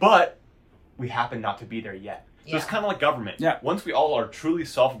 But we happen not to be there yet. So it's Yeah. kind of like government. Yeah. Once we all are truly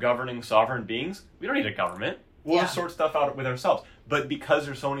self-governing, sovereign beings, we don't need a government. We'll Yeah. just sort stuff out with ourselves. But because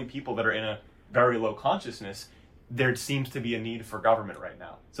there's so many people that are in a very low consciousness, there seems to be a need for government right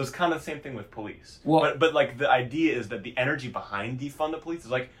now. So it's kind of the same thing with police. Well- but like the idea is that the energy behind defund the police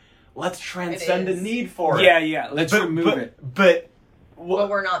is like, let's transcend the is. need for it. Yeah. Let's remove it. But But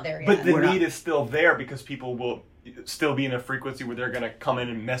we're not there yet. but the We're not. need is still there because people will still be in a frequency where they're going to come in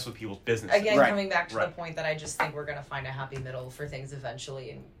and mess with people's business. Again, Right. coming back to the Right. point that I just think we're going to find a happy middle for things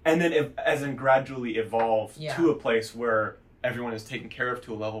eventually. And then as in gradually evolve Yeah. to a place where everyone is taken care of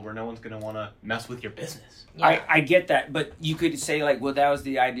to a level where no one's going to want to mess with your business. Yeah. I get that, but you could say like, well, that was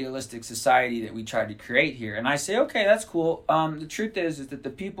the idealistic society that we tried to create here, and I say, okay, that's cool. The truth is that the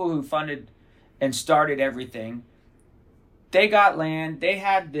people who funded and started everything, they got land, they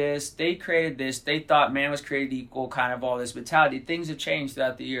had this, they created this, they thought man was created equal, kind of all this mentality. Things have changed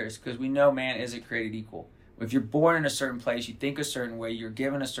throughout the years because we know man isn't created equal. If you're born in a certain place, you think a certain way, you're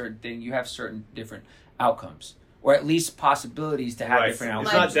given a certain thing, you have certain different outcomes. Or at least possibilities to have Right. different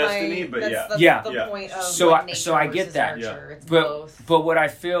It's outcomes. not destiny, but that's yeah. The, Yeah. the Yeah. point of So like, I- nature so I get versus that. nurture. Yeah. It's But both. but what I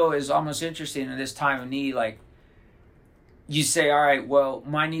feel is almost interesting in this time of need, like you say, all right, well,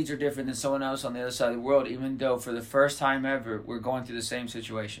 my needs are different than someone else on the other side of the world, even though for the first time ever we're going through the same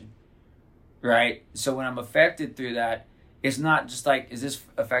situation, right? So when I'm affected through that, it's not just like, is this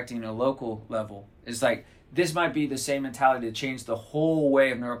affecting a local level? It's like, this might be the same mentality to change the whole way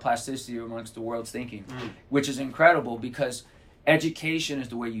of neuroplasticity amongst the world's thinking, which is incredible because education is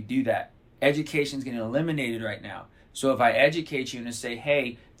the way you do that. Education is getting eliminated right now. So if I educate you and say,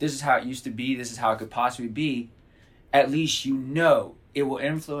 hey, this is how it used to be, this is how it could possibly be, at least you know it will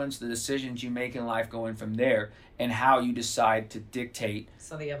influence the decisions you make in life going from there and how you decide to dictate.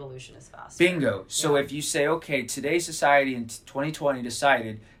 So the evolution is faster. Bingo. So Yeah. if you say, okay, today's society in 2020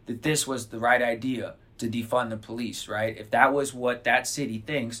 decided that this was the right idea to defund the police, right? If that was what that city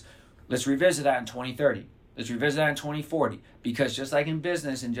thinks, let's revisit that in 2030. Let's revisit that in 2040. Because just like in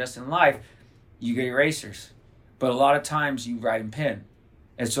business and just in life, you get erasers. But a lot of times you write in pen.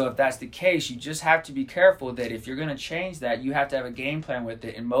 And so if that's the case, you just have to be careful that if you're going to change that, you have to have a game plan with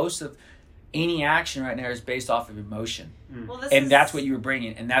it. And most of any action right now is based off of emotion. Well, this And is, that's what you were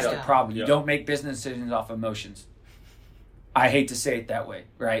bringing. And that's the Yeah. problem. You Yeah. don't make business decisions off emotions. I hate to say it that way,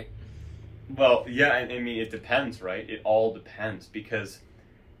 right? Well, yeah, I mean, it depends, right? It all depends, because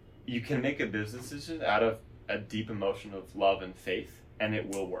you can make a business decision out of a deep emotion of love and faith, and it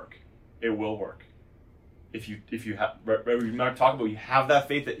will work. It will work. If you have, we're not talking about, you have that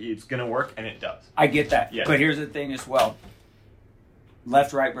faith that it's going to work, and it does. I get that. Yeah. But here's the thing as well.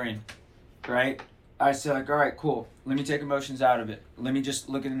 Left, right brain, right? I said, like, all right, cool. Let me take emotions out of it. Let me just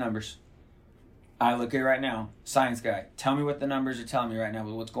look at the numbers. I look at it right now. Science guy, tell me what the numbers are telling me right now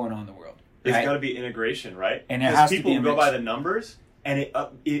with what's going on in the world. It's Right? got to be integration, right? And it Because has to people be a go by mix. the numbers, and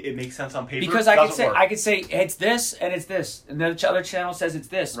it makes sense on paper. Because It I could doesn't say, work. I could say it's this and it's this, and the other channel says it's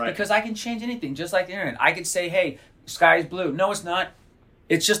this. Right. Because I can change anything, just like the internet. I could say, hey, sky is blue. No, it's not.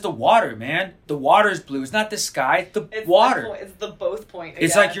 It's just the water, man. The water is blue. It's not the sky. The it's water. The point, it's the both point.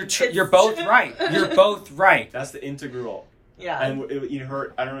 It's again. like you're both right. You're both right. That's the integral. Yeah. And you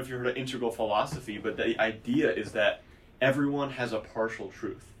heard, I don't know if you heard of integral philosophy, but the idea is that everyone has a partial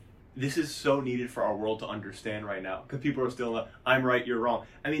truth. This is so needed for our world to understand right now, because people are still in the, I'm right, you're wrong.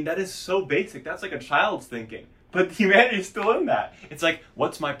 I mean, that is so basic. That's like a child's thinking. But humanity is still in that. It's like,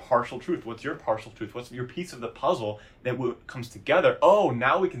 what's my partial truth? What's your partial truth? What's your piece of the puzzle that comes together? Oh,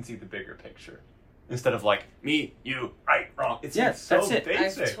 now we can see the bigger picture. Instead of like, me, you, right, wrong. It's Yes, so that's it.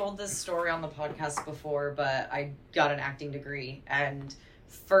 basic. I've told this story on the podcast before, but I got an acting degree, and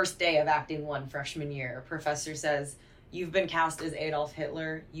first day of acting one freshman year, professor says, "You've been cast as Adolf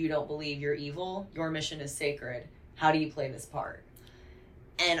Hitler. You don't believe you're evil. Your mission is sacred. How do you play this part?"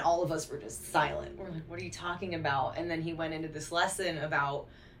 And all of us were just silent. We're like, what are you talking about? And then he went into this lesson about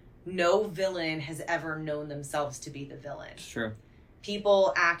no villain has ever known themselves to be the villain. It's true.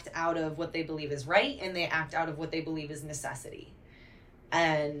 People act out of what they believe is right, and they act out of what they believe is necessity.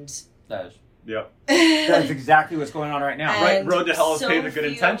 And That is. Yep. That's exactly what's going on right now. And Right, road to hell is so paved with good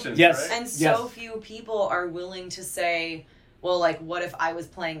few- intentions. Yes. Right? And so Yes. few people are willing to say, well, like, what if I was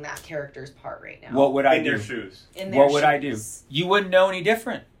playing that character's part right now? What would I In do? their shoes. In their What would I do? shoes. You wouldn't know any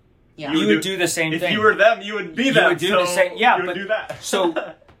different. Yeah. You would do the same If thing. you were them, you would be You them. would do so the same- yeah, you would but- do that.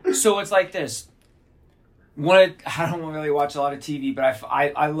 So it's like this. I don't really watch a lot of TV, but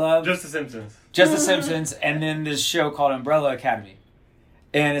I love Just The Simpsons. Just The Simpsons, and then this show called Umbrella Academy.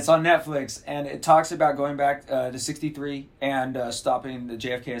 And it's on Netflix, and it talks about going back to 63 and stopping the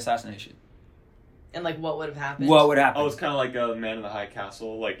JFK assassination. And, like, what would have happened? What would happen? Oh, it's kind of like a Man in the High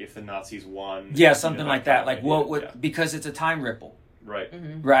Castle, like if the Nazis won. Yeah, something like that. kind Like, of what idea. would... Yeah. Because it's a time ripple, Right.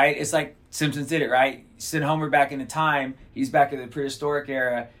 Mhm. right? It's like Simpsons did it, right? Send Homer back into time. He's back in the prehistoric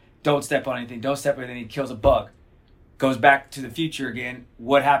era. Don't step on anything. Don't step on anything. He kills a bug. Goes back to the future again.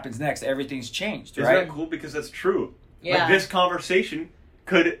 What happens next? Everything's changed, Isn't right? that cool? Because that's true. Yeah. Like, this conversation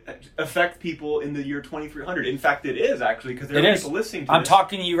could affect people in the year 2300. In fact, it is, actually, because there It are is. people listening to I'm this.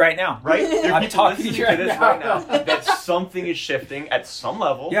 talking to you right now. Right? There are I'm people talking to listening you to right this now. right now that something is shifting at some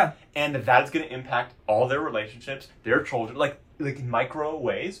level. Yeah. And that's going to impact all their relationships, their children, like in micro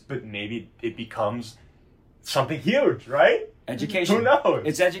ways, but maybe it becomes something huge, right? Education. Who knows?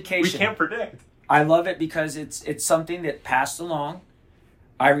 It's education. We can't predict. I love it because it's something that passed along.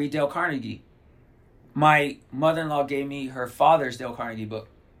 I read Dale Carnegie. My mother-in-law gave me her father's Dale Carnegie book.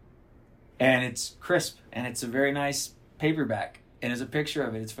 And it's crisp, and it's a very nice paperback. And there's a picture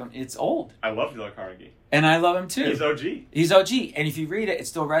of it. It's old. I love Dale Carnegie. And I love him too. He's OG. He's OG. And if you read it, it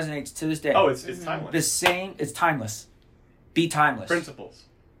still resonates to this day. Oh, it's timeless. The same, it's timeless. Be timeless.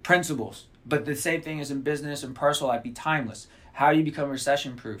 Principles. But the same thing is in business and personal life. Be timeless. How do you become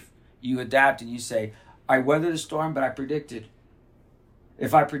recession proof? You adapt and you say, I weathered the storm, but I predicted.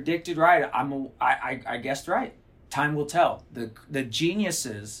 If I predicted right, I guessed right. Time will tell. The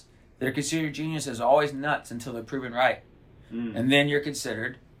geniuses, they're considered geniuses, are always nuts until they're proven right. And then you're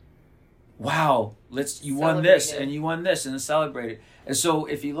considered, wow, you won this Celebrated. and you won this and celebrated. And so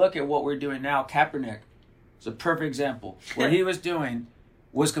if you look at what we're doing now, Kaepernick is a perfect example. What he was doing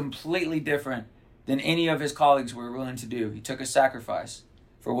was completely different than any of his colleagues were willing to do. He took a sacrifice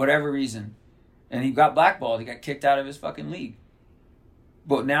for whatever reason. And he got blackballed. He got kicked out of his fucking league.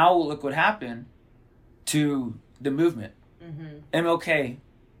 But now look what happened to the movement. MLK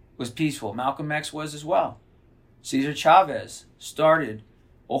was peaceful. Malcolm X was as well. Cesar Chavez started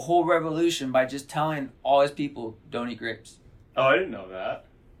a whole revolution by just telling all his people, don't eat grapes. Oh, I didn't know that.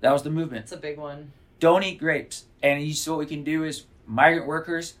 That was the movement. It's a big one. Don't eat grapes. And you see what we can do is migrant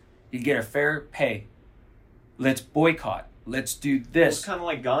workers, you get a fair pay. Let's boycott. Let's do It's this. kind of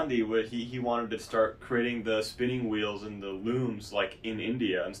like Gandhi, where he wanted to start creating the spinning wheels and the looms like in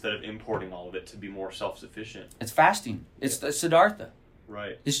India instead of importing all of it to be more self-sufficient. It's fasting. It's the Siddhartha.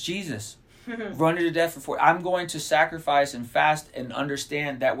 Right. It's Jesus. Running to death for 40. I'm going to sacrifice and fast and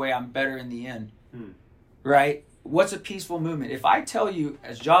understand that way I'm better in the end. Right? What's a peaceful movement? If I tell you,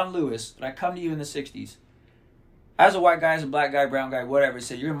 as John Lewis, and I come to you in the 60s, as a white guy, as a black guy, brown guy, whatever,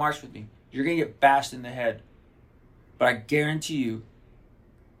 say, you're going to march with me. You're going to get bashed in the head. But I guarantee you,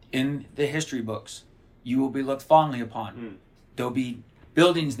 in the history books, you will be looked fondly upon. There'll be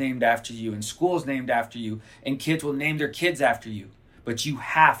buildings named after you and schools named after you, and kids will name their kids after you. But you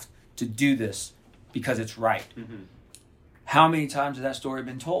have to do this because it's right. How many times has that story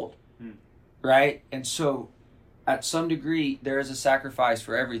been told? Right? And so, at some degree, there is a sacrifice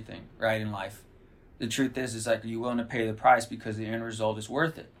for everything, right, in life. The truth is like, are you willing to pay the price because the end result is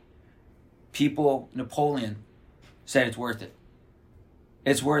worth it? People, Napoleon, said it's worth it.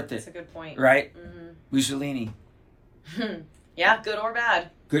 It's worth it. That's a good point. Right? Mussolini. Yeah, good or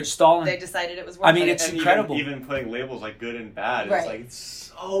bad. Good Stalin. They decided it was worth it. I mean, it's And incredible. Even putting labels like good and bad, Right. it's like it's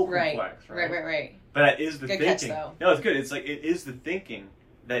so complex, right? Right. But that is the Good thinking. catch, though. No, it's good. It's like it is the thinking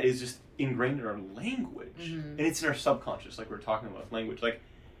that is just ingrained in our language, and it's in our subconscious, like we were talking about language. Like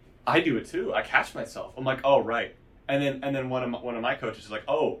I do it too. I catch myself. I'm like, oh right, and then one of my coaches is like,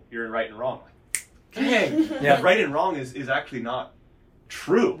 oh, you're in right and wrong. I'm like, dang, Yeah. right and wrong is actually not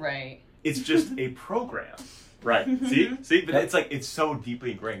true. Right. It's just a program. Right. See? But it's like, it's so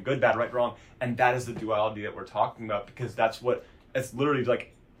deeply ingrained. Good, bad, right, wrong. And that is the duality that we're talking about, because that's what, it's literally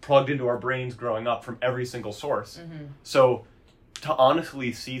like plugged into our brains growing up from every single source. So to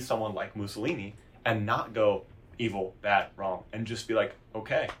honestly see someone like Mussolini and not go evil, bad, wrong, and just be like,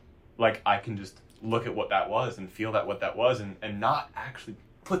 okay, like I can just look at what that was and feel that what that was and not actually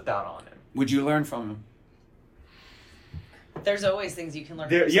put that on him. Would you learn from him? There's always things you can learn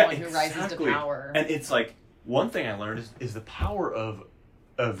from someone who rises to power. And it's like, one thing I learned is the power of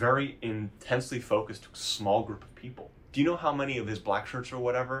a very intensely focused small group of people. Do you know how many of his black shirts or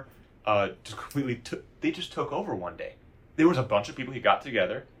whatever just completely they just took over one day? There was a bunch of people he got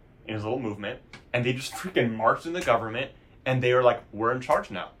together in his little movement, and they just freaking marched in the government, and they were like, we're in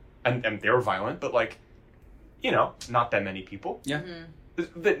charge now. And they were violent, but like, you know, not that many people. Yeah.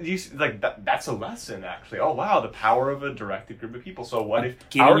 But you like that's a lesson, actually. Oh wow, the power of a directed group of people. So what if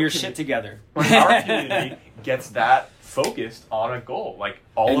Getting your shit together? our community gets that focused on a goal, like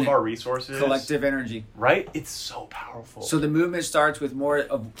all And of our resources, Collective energy. right? It's so powerful. So the movement starts with more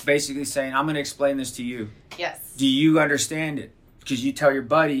of basically saying, I'm going to explain this to you. Yes. Do you understand it? Because you tell your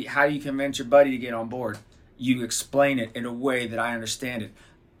buddy, how do you convince your buddy to get on board? You explain it in a way that I understand it.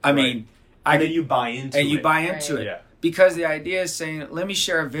 I mean, and then you buy into it. and you buy into Right. it. Yeah. Because the idea is saying, let me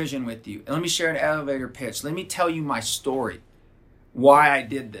share a vision with you. Let me share an elevator pitch. Let me tell you my story. Why I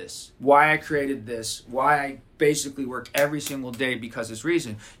did this. Why I created this. Why I basically work every single day because of this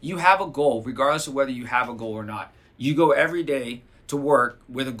reason. You have a goal, regardless of whether you have a goal or not. You go every day to work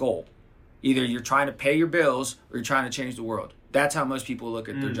with a goal. Either you're trying to pay your bills or you're trying to change the world. That's how most people look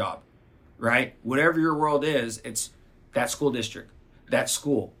at their job. Right? Whatever your world is, it's that school district, that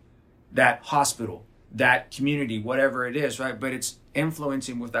school, that hospital, that community, whatever it is, right? But it's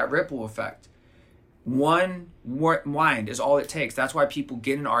influencing with that ripple effect. One mind is all it takes. That's why people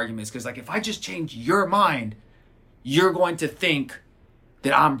get in arguments, because like, if I just change your mind, you're going to think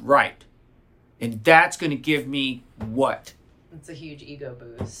that I'm right. And that's going to give me what? It's a huge ego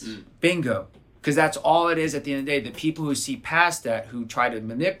boost. Bingo. Because that's all it is at the end of the day. The people who see past that, who try to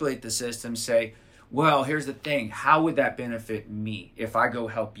manipulate the system, say, well, here's the thing. How would that benefit me if I go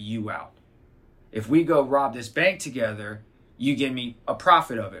help you out? If we go rob this bank together, you give me a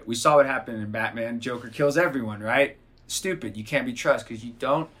profit of it. We saw what happened in Batman. Joker kills everyone, right? Stupid. You can't be trusted because you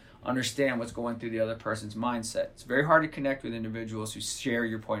don't understand what's going through the other person's mindset. It's very hard to connect with individuals who share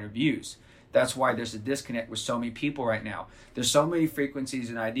your point of views. That's why there's a disconnect with so many people right now. There's so many frequencies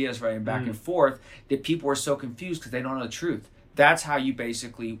and ideas running back and forth that people are so confused because they don't know the truth. That's how you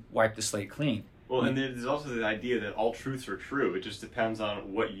basically wipe the slate clean. Well, and there's also the idea that all truths are true. It just depends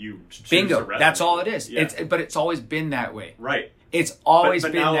on what you choose Bingo. to resonate That's all it with. is. Yeah. But it's always been that way. Right. It's always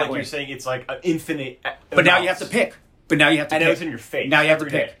but been now, that like way. you're saying, it's like an infinite. But now you have to pick. And now it's in your face. Now you have to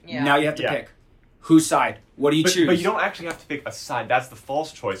every pick. day. Yeah. Now you have to Yeah. pick. Whose side? What do you choose? But you don't actually have to pick a side. That's the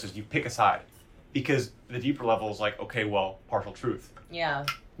false choice, is you pick a side. because the deeper level is like, okay, well, partial truth, Yeah.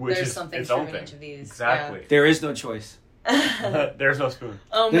 which There's is something its true own in thing. each of these. Exactly. There is no choice. There's no spoon.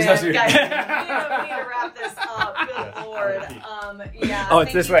 Oh There's man, no spoon. guys, we need to wrap this up. Good Yes. lord. Yeah. Oh,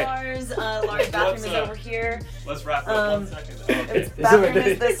 it's thank this you, way. Lars. Lars' bathroom is over here. Let's wrap up 1 second. His bathroom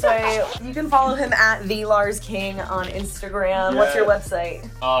is this way. You can follow him at the Lars King on Instagram. What's your website?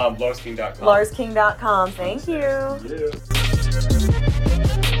 LarsKing.com. LarsKing.com. Thank you. Yeah.